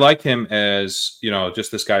I like him as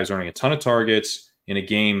just this guy who's earning a ton of targets in a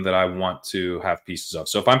game that I want to have pieces of.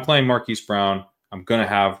 So if I'm playing Marquise Brown, I'm going to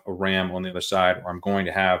have a Ram on the other side, or I'm going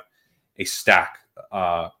to have a stack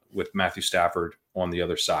with Matthew Stafford on the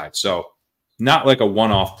other side. So not like a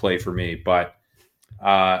one-off play for me, but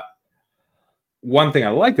one thing I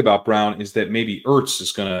like about Brown is that maybe Ertz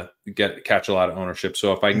is going to catch a lot of ownership.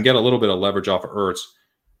 So if I can get a little bit of leverage off of Ertz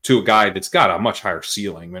to a guy that's got a much higher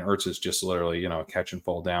ceiling, I mean, Ertz is just literally, a catch and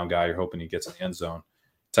fall down guy. You're hoping he gets in the end zone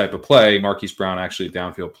type of play. Marquise Brown actually a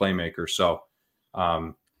downfield playmaker. So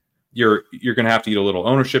you're going to have to eat a little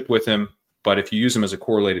ownership with him. But if you use him as a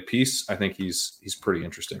correlated piece, I think he's pretty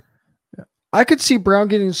interesting. I could see Brown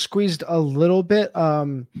getting squeezed a little bit.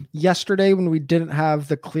 Yesterday, when we didn't have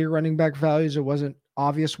the clear running back values, it wasn't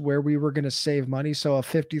obvious where we were going to save money. So a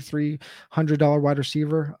 $5,300 wide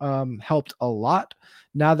receiver helped a lot.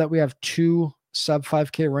 Now that we have 2 sub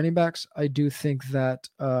 5K running backs, I do think that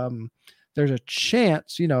there's a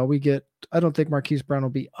chance, I don't think Marquise Brown will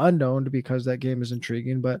be unknown because that game is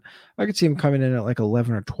intriguing, but I could see him coming in at like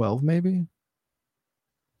 11 or 12, maybe.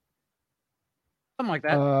 Something like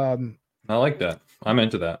that. I like that. I'm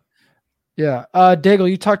into that. Yeah. Daigle,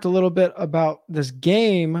 you talked a little bit about this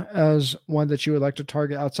game as one that you would like to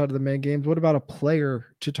target outside of the main games. What about a player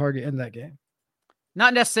to target in that game?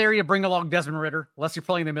 Not necessary to bring along Desmond Ridder unless you're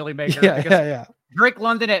playing the Millie Maker. Yeah. Drake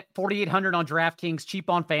London at 4,800 on DraftKings, cheap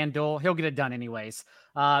on FanDuel. He'll get it done anyways.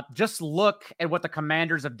 Just look at what the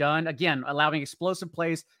Commanders have done. Again, allowing explosive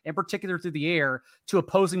plays, in particular through the air, to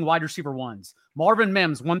opposing wide receiver ones. Marvin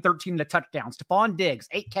Mims, 113 and a touchdown. Stephon Diggs,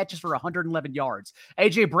 8 catches for 111 yards.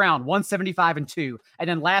 A.J. Brown, 175 and 2. And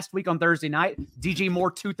then last week on Thursday night, DJ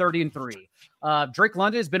Moore, 230 and 3. Drake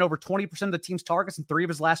London has been over 20% of the team's targets in 3 of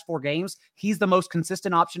his last 4 games. He's the most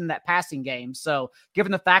consistent option in that passing game. So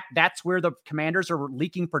given the fact that's where the Commanders are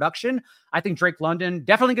leaking production, I think Drake London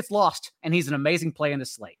definitely gets lost, and he's an amazing play in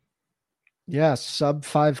this slate. Yeah, sub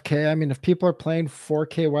 5K. I mean, if people are playing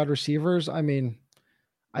 4K wide receivers, I mean,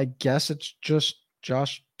 I guess it's just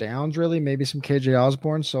Josh Downs, really, maybe some KJ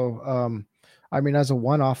Osborne. So, I mean, as a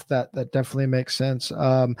one-off, that definitely makes sense.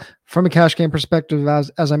 From a cash game perspective,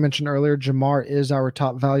 as I mentioned earlier, Jamar is our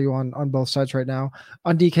top value on both sides right now.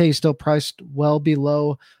 On DK, he's still priced well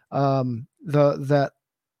below that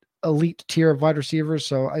elite tier of wide receivers.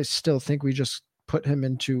 So I still think we just put him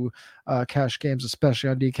into cash games,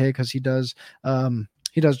 especially on DK, because he does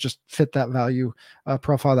just fit that value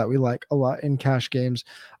profile that we like a lot in cash games.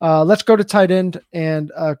 Let's go to tight end.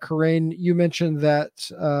 And Karain, you mentioned that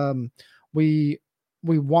we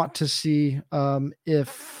want to see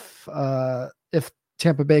if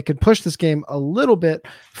Tampa Bay could push this game a little bit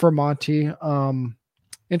for Monty.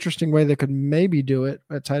 Interesting way they could maybe do it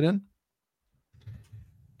at tight end.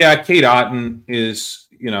 Yeah, Kate Otten is,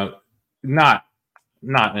 not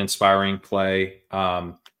an inspiring play.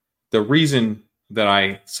 The reason that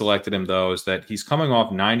I selected him, though, is that he's coming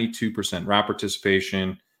off 92% route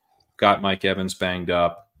participation, got Mike Evans banged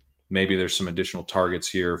up. Maybe there's some additional targets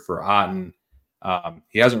here for Otten.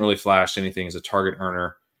 He hasn't really flashed anything as a target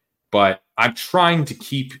earner, but I'm trying to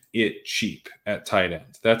keep it cheap at tight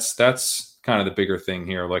end. That's kind of the bigger thing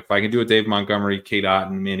here. Like if I can do a Dave Montgomery, Kate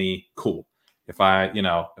Otten mini, cool. If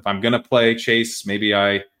I'm going to play Chase, maybe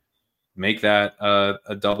I make that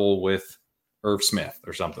a double with Irv Smith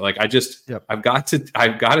or something. Like I've got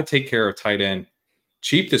to take care of tight end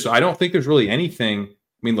cheap. I don't think there's really anything.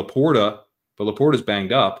 I mean, Laporta's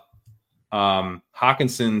banged up.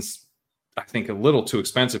 Hawkinson's, I think, a little too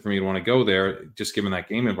expensive for me to want to go there, just given that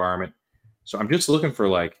game environment. So I'm just looking for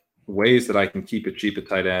like ways that I can keep it cheap at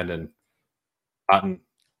tight end, and Otten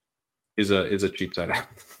is a cheap tight end.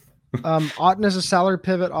 Otten is a salary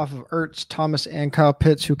pivot off of Ertz, Thomas, and Kyle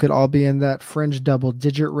Pitts, who could all be in that fringe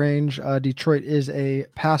double-digit range. Detroit is a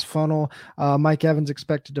pass funnel. Mike Evans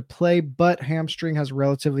expected to play, but hamstring has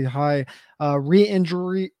relatively high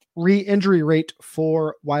re-injury rate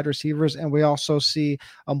for wide receivers, and we also see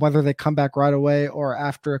whether they come back right away or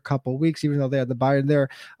after a couple weeks, even though they had the bye in there,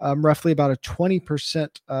 roughly about a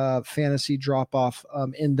 20% fantasy drop-off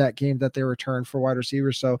in that game that they return for wide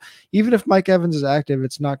receivers. So even if Mike Evans is active,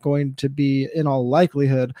 it's not going to be, in all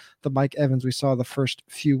likelihood, the Mike Evans we saw the first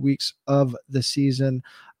few weeks of the season.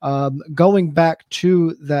 Going back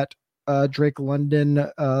to that Drake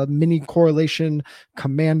London mini correlation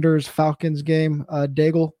Commanders Falcons game,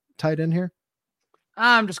 Daigle tight in here.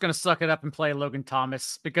 I'm just going to suck it up and play Logan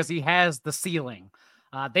Thomas because he has the ceiling.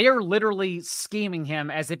 They are literally scheming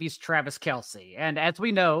him as if he's Travis Kelce. And as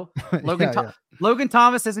we know, Logan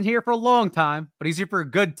Thomas isn't here for a long time, but he's here for a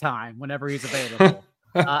good time whenever he's available.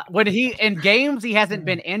 When he in games he hasn't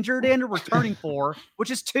been injured in or returning for,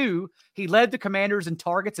 which is 2, he led the Commanders in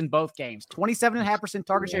targets in both games. 27.5%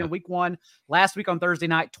 target share in week 1. Last week on Thursday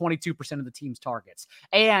night, 22% of the team's targets.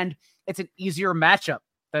 And it's an easier matchup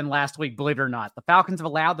than last week, believe it or not. The Falcons have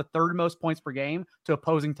allowed the 3rd most points per game to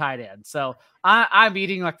opposing tight ends. So I'm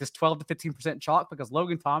eating like this 12 to 15% chalk because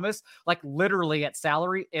Logan Thomas, like literally at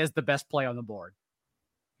salary, is the best play on the board.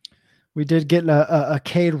 We did get a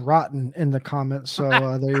Cade Rotten in the comments, so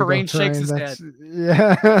there you go. Shakes his head.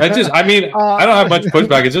 Yeah, I don't have much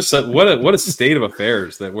pushback. It's just what a state of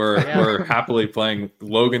affairs that we're happily playing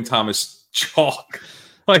Logan Thomas chalk.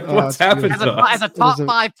 Like what's happened to us? As a top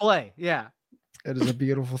 5 play, yeah. It is a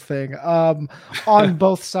beautiful thing. On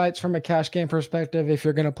both sides, from a cash game perspective, if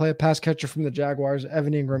you're going to play a pass catcher from the Jaguars,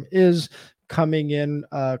 Evan Ingram is coming in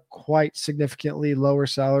quite significantly lower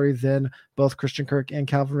salary than both Christian Kirk and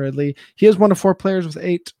Calvin Ridley. He is one of 4 players with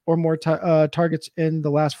 8 or more targets in the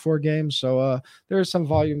last 4 games. So there is some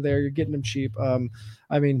volume there. You're getting him cheap.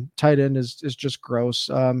 I mean, tight end is just gross.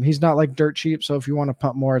 He's not like dirt cheap. So if you want to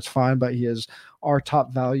pump more, it's fine, but he is our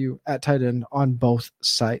top value at tight end on both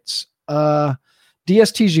sites.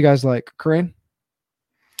 DSTs you guys like, Corinne?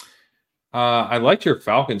 I liked your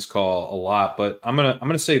Falcons call a lot, but I'm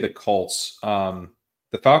gonna say the Colts. The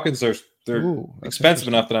Falcons they're expensive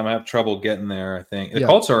enough that I'm gonna have trouble getting there. I think the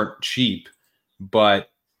Colts aren't cheap,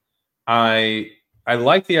 but I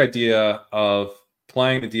like the idea of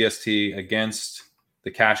playing the DST against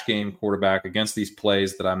the cash game quarterback, against these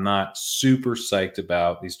plays that I'm not super psyched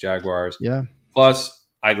about, these Jaguars. Yeah. Plus,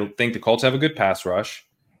 I don't think the Colts have a good pass rush.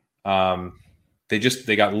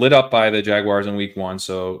 They got lit up by the Jaguars in week 1,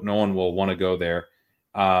 so no one will want to go there.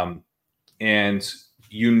 And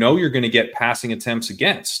you're going to get passing attempts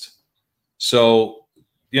against. So,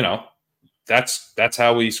 that's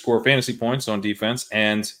how we score fantasy points on defense.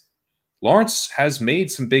 And Lawrence has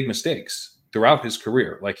made some big mistakes throughout his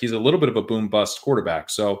career. Like he's a little bit of a boom bust quarterback.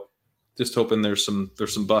 So just hoping there's some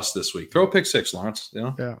busts this week. Throw a pick 6, Lawrence.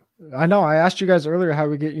 Yeah, I know. I asked you guys earlier how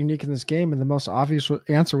we get unique in this game, and the most obvious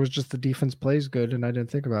answer was just the defense plays good, and I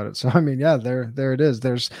didn't think about it. So I mean, yeah, there it is.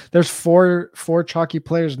 There's 4 chalky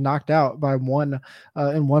players knocked out by one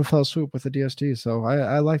in one fell swoop with the DST. So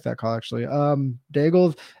I like that call actually.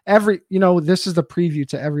 Daigle, this is the preview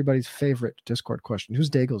to everybody's favorite Discord question. Who's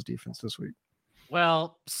Daigle's defense this week?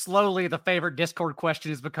 Well, slowly the favorite Discord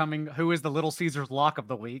question is becoming who is the Little Caesars lock of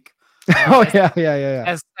the week. Yeah.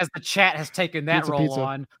 As the chat has taken that role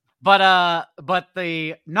on, but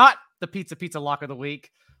the not the pizza lock of the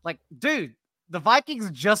week. Like, dude, the Vikings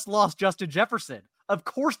just lost Justin Jefferson. Of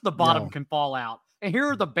course, the bottom can fall out. And here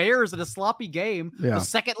are the Bears in a sloppy game, the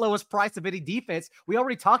second lowest price of any defense. We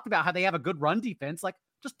already talked about how they have a good run defense. Like,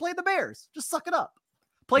 just play the Bears. Just suck it up.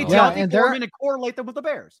 Play Jonathan Foreman and correlate them with the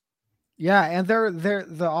Bears. Yeah, and they're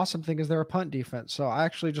the awesome thing is they're a punt defense. So I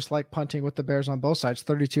actually just like punting with the Bears on both sides.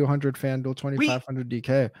 3,200 FanDuel, 2,500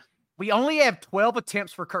 DK. we only have 12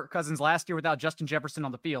 attempts for Kirk Cousins last year without Justin Jefferson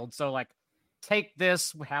on the field. So like, take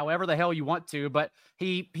this however the hell you want to, but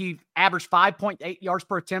he averaged 5.8 yards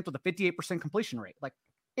per attempt with a 58% completion rate. Like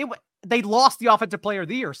they lost the offensive player of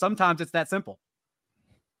the year. Sometimes it's that simple.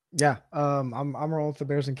 Yeah, I'm rolling with the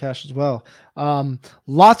Bears in cash as well.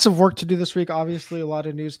 Lots of work to do this week. Obviously, a lot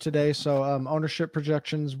of news today. So ownership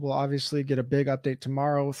projections will obviously get a big update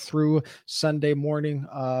tomorrow through Sunday morning.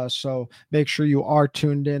 So make sure you are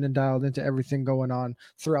tuned in and dialed into everything going on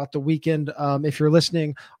throughout the weekend. If you're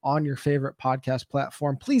listening on your favorite podcast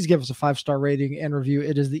platform, please give us a 5-star rating and review.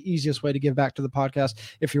 It is the easiest way to give back to the podcast.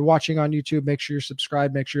 If you're watching on YouTube, make sure you're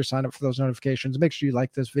subscribed. Make sure you sign up for those notifications. Make sure you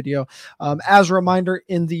like this video. As a reminder,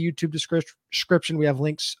 in the YouTube description, we have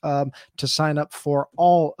links to sign up for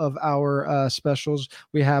all of our specials.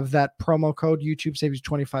 We have that promo code. YouTube saves you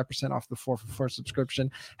 25% off the 4for4 subscription.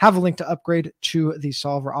 Have a link to upgrade to the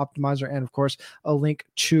Solver Optimizer, and of course, a link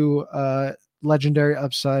to Legendary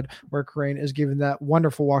Upside, where Karain is giving that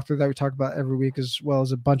wonderful walkthrough that we talk about every week, as well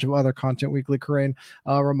as a bunch of other content weekly. Karain,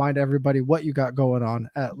 remind everybody what you got going on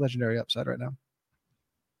at Legendary Upside right now.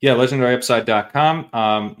 Yeah,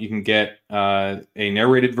 legendaryupside.com. You can get a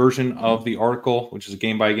narrated version of the article, which is a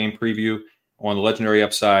game-by-game preview on the Legendary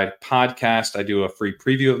Upside podcast. I do a free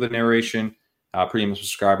preview of the narration. Premium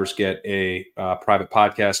subscribers get a private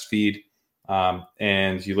podcast feed,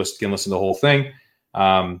 and you can listen to the whole thing.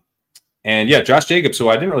 And yeah, Josh Jacobs, who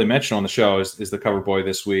I didn't really mention on the show, is the cover boy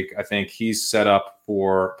this week. I think he's set up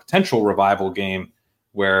for potential revival game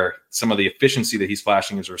where some of the efficiency that he's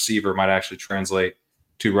flashing as a receiver might actually translate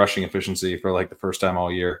to rushing efficiency for like the first time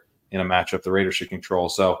all year in a matchup the Raiders should control.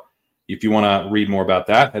 So if you want to read more about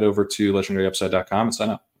that, head over to legendaryupside.com and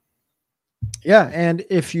sign up. Yeah, and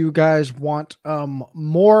if you guys want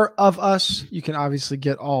more of us, you can obviously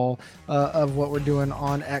get all of what we're doing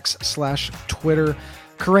on X/Twitter.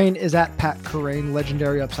 Karain is at Pat Karain.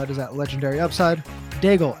 Legendary Upside is at Legendary Upside.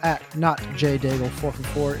 Daigle at Not J Daigle.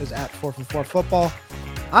 4for4 is at 4for4 Football.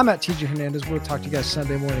 I'm at TJ Hernandez. We'll talk to you guys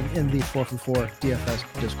Sunday morning in the 4for4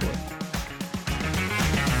 DFS Discord.